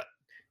 What's that?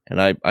 And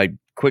I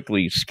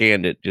quickly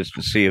scanned it just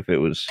to see if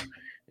there was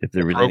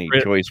any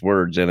choice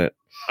words in it.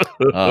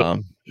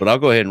 But I'll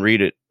go ahead and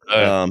read it.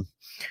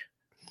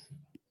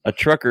 A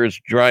trucker is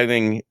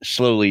driving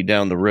slowly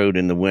down the road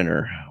in the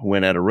winter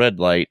when at a red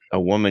light, a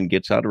woman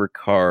gets out of her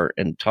car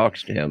and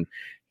talks to him.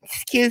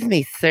 Excuse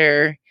me,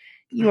 sir.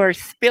 You are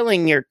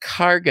spilling your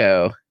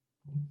cargo.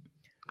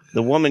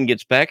 The woman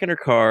gets back in her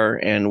car,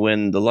 and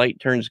when the light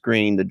turns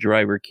green, the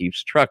driver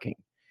keeps trucking.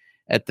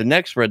 At the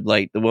next red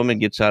light, the woman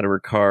gets out of her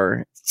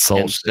car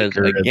and says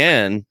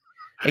again,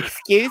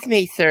 excuse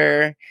me,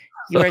 sir.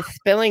 You are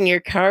spilling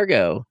your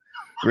cargo.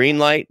 Green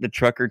light, the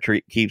trucker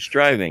keeps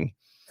driving.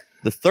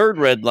 The third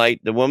red light,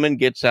 the woman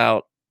gets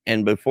out,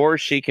 and before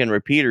she can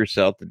repeat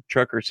herself, the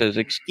trucker says,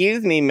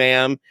 excuse me,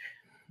 ma'am,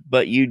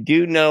 but you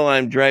do know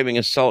I'm driving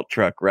a salt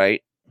truck,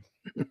 right?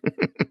 Yep,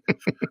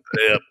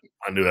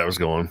 I knew that was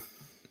going.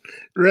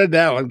 Read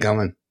that one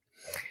coming.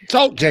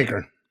 Salt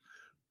shaker.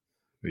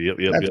 Yep.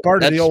 That's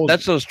part of the old.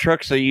 That's those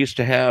trucks they used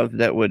to have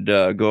that would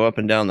go up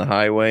and down the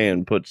highway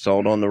and put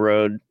salt on the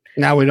road.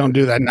 Now we don't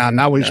do that.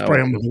 Now we spray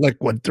them with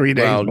liquid 3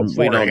 days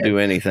before. We don't do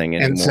anything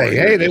anymore. And say,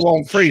 hey, they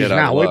won't freeze.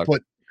 Now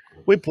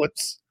we put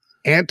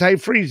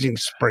anti-freezing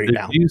spray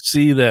now. Did you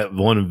see that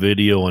one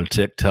video on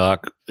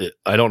TikTok?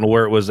 I don't know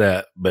where it was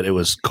at, but it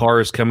was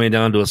cars coming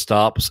down to a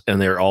stop and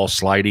they're all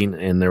sliding,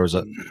 and there was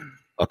a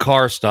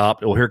car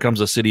stopped. Well, here comes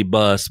a city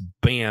bus.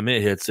 Bam,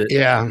 it hits it.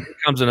 Yeah. Here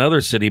comes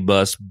another city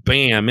bus.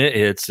 Bam, it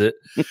hits it.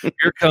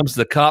 Here comes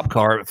the cop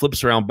car. It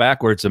flips around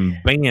backwards and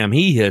bam,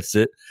 he hits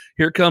it.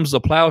 Here comes the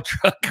plow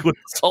truck with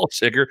the salt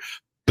shaker.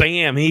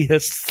 Bam, he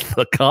hits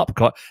the cop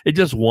car. It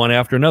just one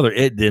after another.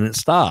 It didn't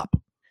stop.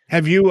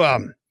 Have you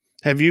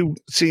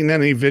seen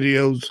any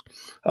videos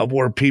of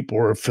where people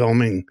are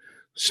filming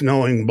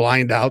snowing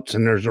blind outs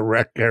and there's a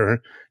wreck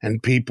there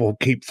and people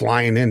keep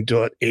flying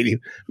into it?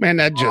 Man,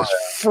 that just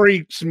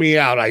freaks me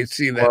out. I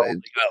see that. Well,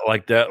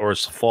 like that, or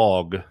it's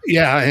fog.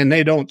 Yeah, and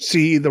they don't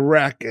see the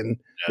wreck and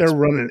they're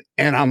running.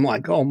 And I'm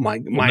like, oh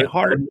my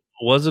heart.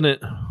 Wasn't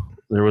it?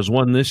 There was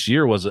one this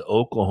year. Was it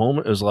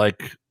Oklahoma? It was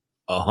like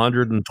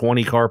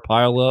 120 car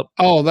pileup.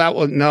 Oh,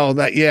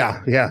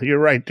 yeah, you're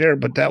right there.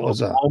 But that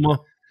was Oklahoma.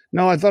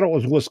 No, I thought it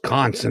was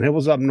Wisconsin. It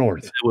was up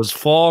north. It was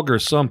fog or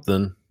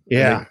something.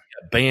 Yeah.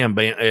 Bam.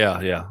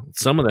 Yeah.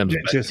 Some of them.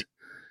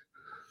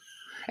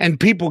 And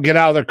people get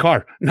out of their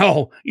car.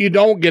 No, you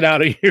don't get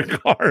out of your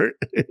car.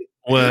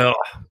 Well,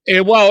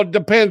 it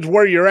depends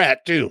where you're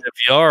at too. If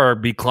you are,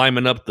 be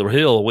climbing up the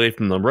hill away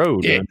from the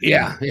road.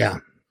 Yeah.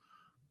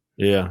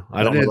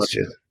 I don't know.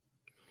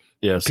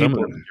 Some of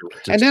them.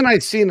 And then I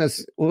seen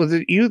this. Was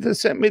it you that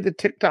sent me the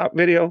TikTok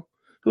video?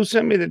 Who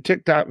sent me the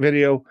TikTok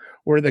video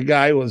where the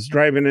guy was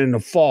driving in the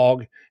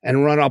fog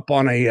and run up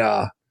on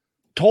a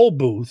toll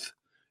booth,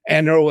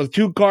 and there was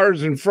 2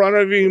 cars in front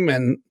of him,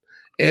 and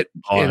it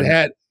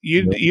had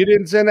you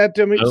didn't send that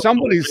to me. Nope.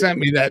 Somebody sent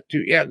me that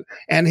too. Yeah,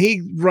 and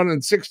he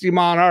running 60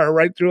 mile an hour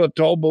right through a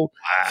toll booth,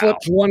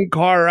 flips 1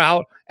 car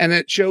out, and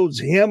it shows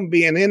him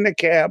being in the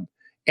cab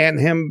and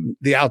him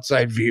the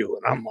outside view,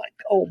 and I'm like,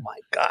 oh my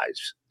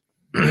gosh,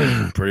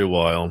 pretty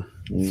wild.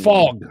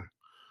 Fog,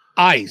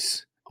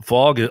 ice,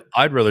 fog.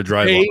 I'd rather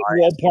drive on ice.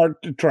 We'll park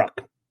the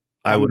truck.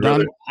 I would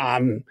rather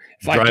drive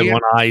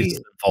on ice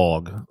than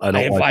fog.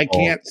 I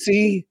can't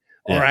see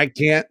or I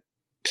can't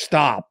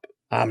stop,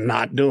 I'm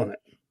not doing it.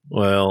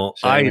 Well,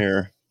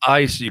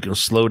 ice, you can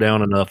slow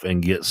down enough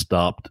and get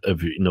stopped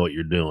if you know what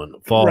you're doing.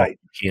 Fog,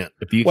 you can't.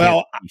 If you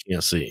can't, you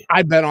can't see.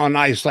 I've been on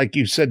ice, like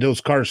you said,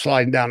 those cars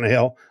sliding down the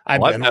hill.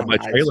 I've had my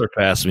trailer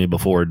pass me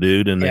before,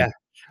 dude, and then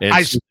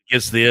it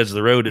gets to the edge of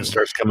the road, it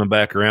starts coming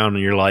back around,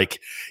 and you're like,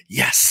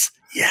 yes.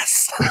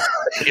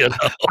 You know?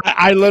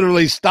 I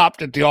literally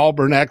stopped at the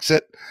Auburn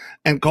exit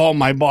and called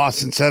my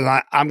boss and said,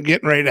 I'm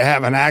getting ready to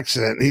have an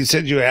accident. He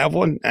said, you have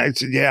one? I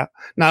said, yeah.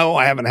 No,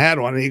 I haven't had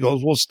one. And he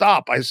goes, well,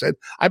 stop. I said,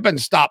 I've been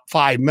stopped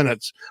 5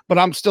 minutes, but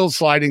I'm still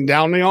sliding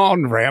down the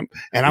on-ramp,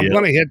 and I'm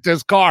going to hit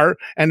this car,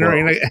 and there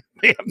ain't a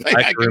damn thing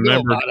I can do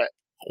about it.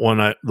 When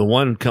the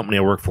one company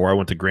I worked for, I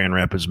went to Grand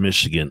Rapids,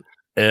 Michigan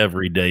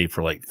every day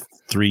for like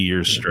 3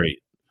 years straight.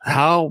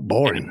 How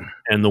boring.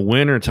 And the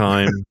winter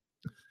time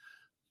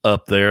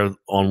up there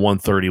on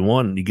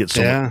 131, you get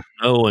some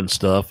snow and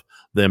stuff.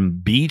 Them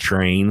B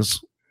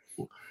trains,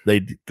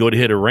 they go to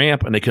hit a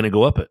ramp and they couldn't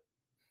go up it.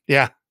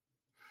 Yeah.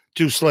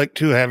 Too slick,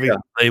 too heavy. Yeah,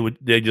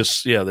 they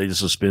just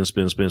spin,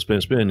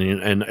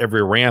 and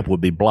every ramp would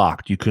be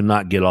blocked. You could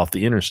not get off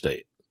the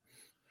interstate.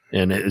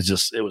 And it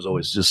was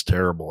always just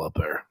terrible up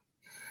there.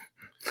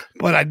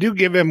 But I do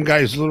give them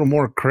guys a little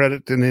more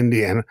credit than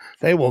Indiana.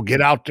 They will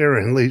get out there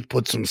and at least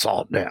put some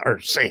salt down, or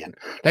sand.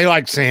 They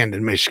like sand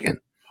in Michigan.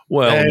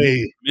 Well,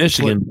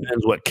 Michigan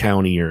depends what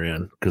county you're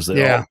in, because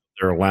they're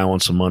allowing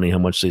some money, how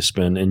much they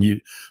spend.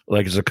 And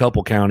there's a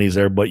couple counties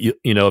there, but you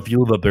know, if you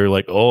live up there,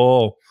 like,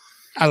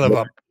 I live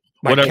up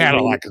by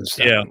Cadillac and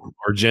stuff. Yeah.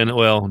 Or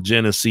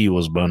Genesee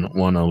was one of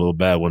the little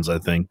bad ones, I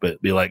think.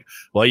 But be like,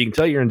 well, you can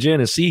tell you're in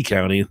Genesee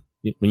County.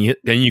 You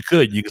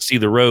could see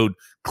the road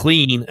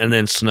clean and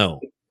then snow.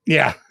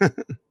 Yeah.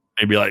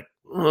 You'd be like,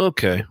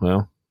 okay,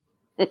 well.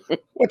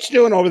 What you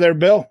doing over there,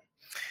 Bill?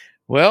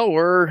 Well,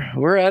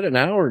 we're at an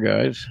hour,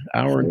 guys.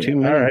 Hour and 2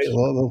 minutes.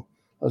 All right. Well,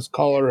 let's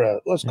call her a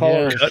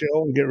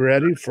show and get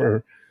ready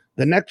for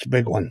the next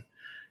big one.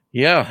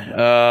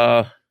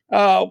 Yeah.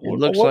 It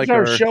looks like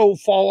our show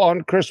fall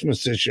on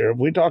Christmas this year. Have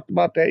we talked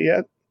about that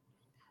yet?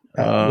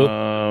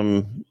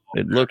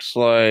 It looks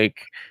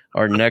like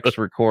our next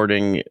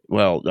recording,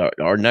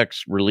 our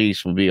next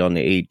release will be on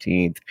the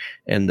 18th,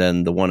 and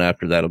then the one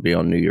after that will be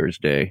on New Year's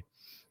Day.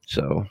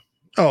 So,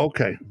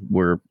 okay.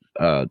 We're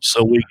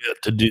so we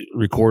get to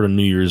record on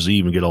New Year's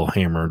Eve and get all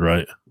hammered,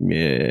 right?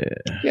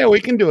 Yeah, we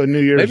can do a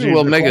New Year's. Maybe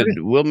we'll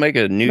make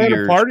a New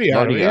Year's party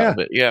out of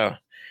it. Yeah,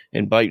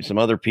 invite some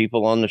other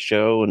people on the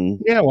show,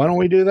 and why don't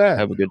we do that?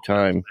 Have a good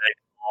time.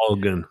 All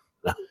good.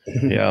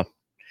 Yeah.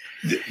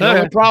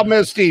 The problem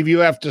is, Steve, you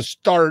have to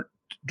start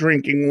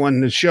drinking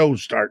when the show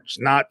starts,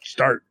 not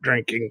start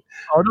drinking.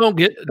 Oh, don't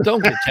get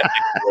technical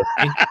with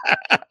me.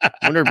 I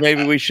wonder if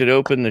maybe we should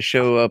open the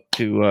show up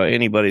to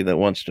anybody that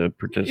wants to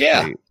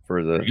participate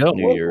for the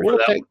New Year's.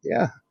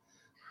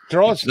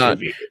 Throw us.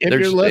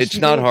 It's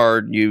not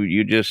hard.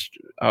 You just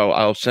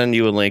I'll send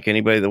you a link.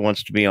 Anybody that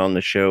wants to be on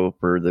the show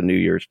for the New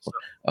Year's.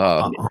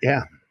 How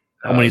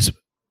many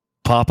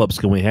pop-ups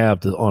can we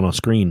have on a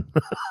screen?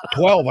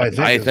 12, I think.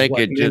 I think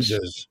it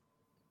just.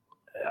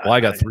 Well,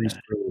 I got 3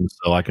 screens,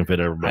 so I can fit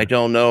everybody. I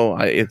don't know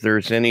if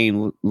there's any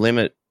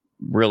limit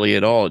really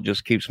at all. It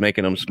just keeps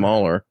making them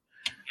smaller.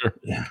 Sure.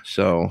 Yeah.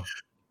 So,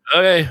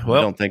 okay. Well,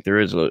 I don't think there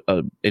is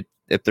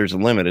if there's a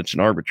limit, it's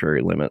an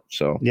arbitrary limit.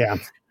 So, yeah.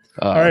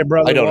 All right,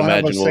 brother. I don't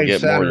imagine we'll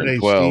get more than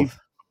 12. Steve.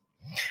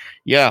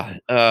 Yeah. You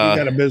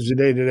got a busy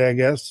day today, I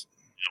guess.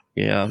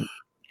 Yeah.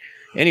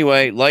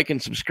 Anyway, like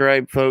and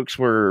subscribe, folks.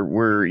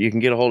 You can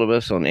get a hold of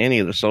us on any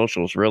of the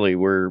socials. Really,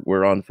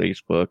 we're on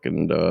Facebook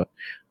and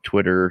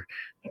Twitter.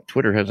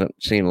 Twitter hasn't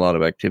seen a lot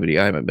of activity.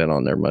 I haven't been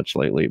on there much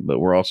lately, but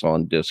we're also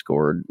on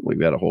Discord. We've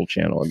got a whole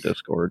channel on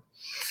Discord.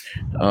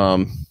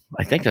 I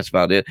think that's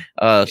about it.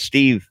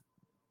 Steve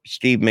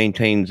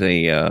maintains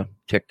a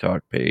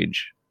TikTok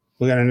page.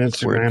 We got an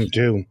Instagram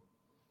too.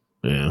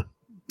 Yeah.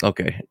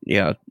 Okay.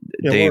 Yeah.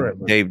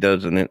 Dave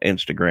does an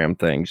Instagram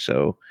thing.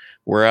 So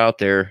we're out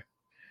there.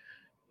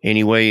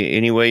 Anyway,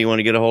 you want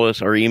to get a hold of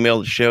us, or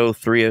email the show,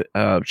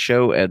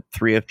 show at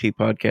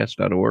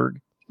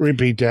 3ftpodcast.org.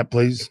 Repeat that,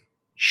 please.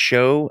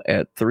 Show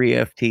at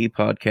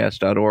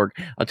 3ftpodcast.org.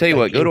 I'll tell you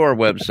what, go to our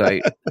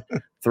website.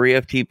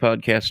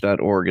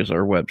 3ftpodcast.org is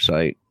our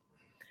website.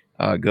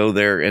 Go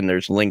there, and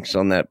there's links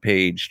on that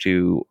page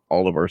to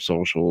all of our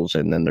socials,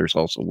 and then there's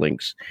also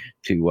links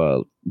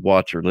to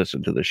watch or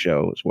listen to the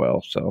show as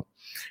well. So,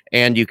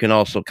 and you can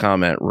also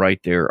comment right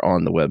there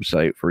on the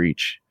website for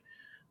each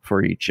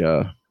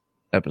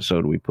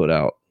episode we put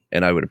out,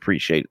 and I would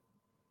appreciate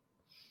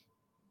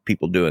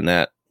people doing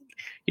that.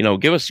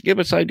 Give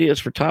us ideas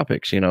for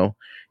topics.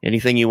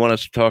 Anything you want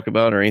us to talk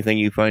about or anything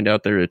you find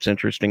out there that's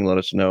interesting, let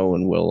us know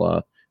and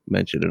we'll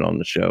mention it on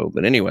the show.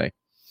 But anyway,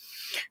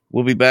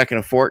 we'll be back in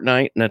a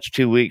fortnight, and that's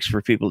 2 weeks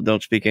for people that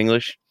don't speak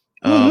English.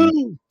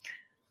 Until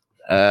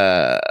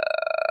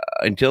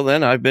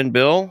then, I've been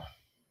Bill.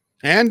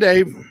 And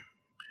Dave.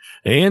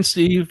 And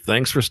Steve.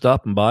 Thanks for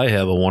stopping by.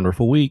 Have a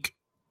wonderful week.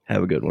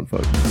 Have a good one,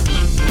 folks.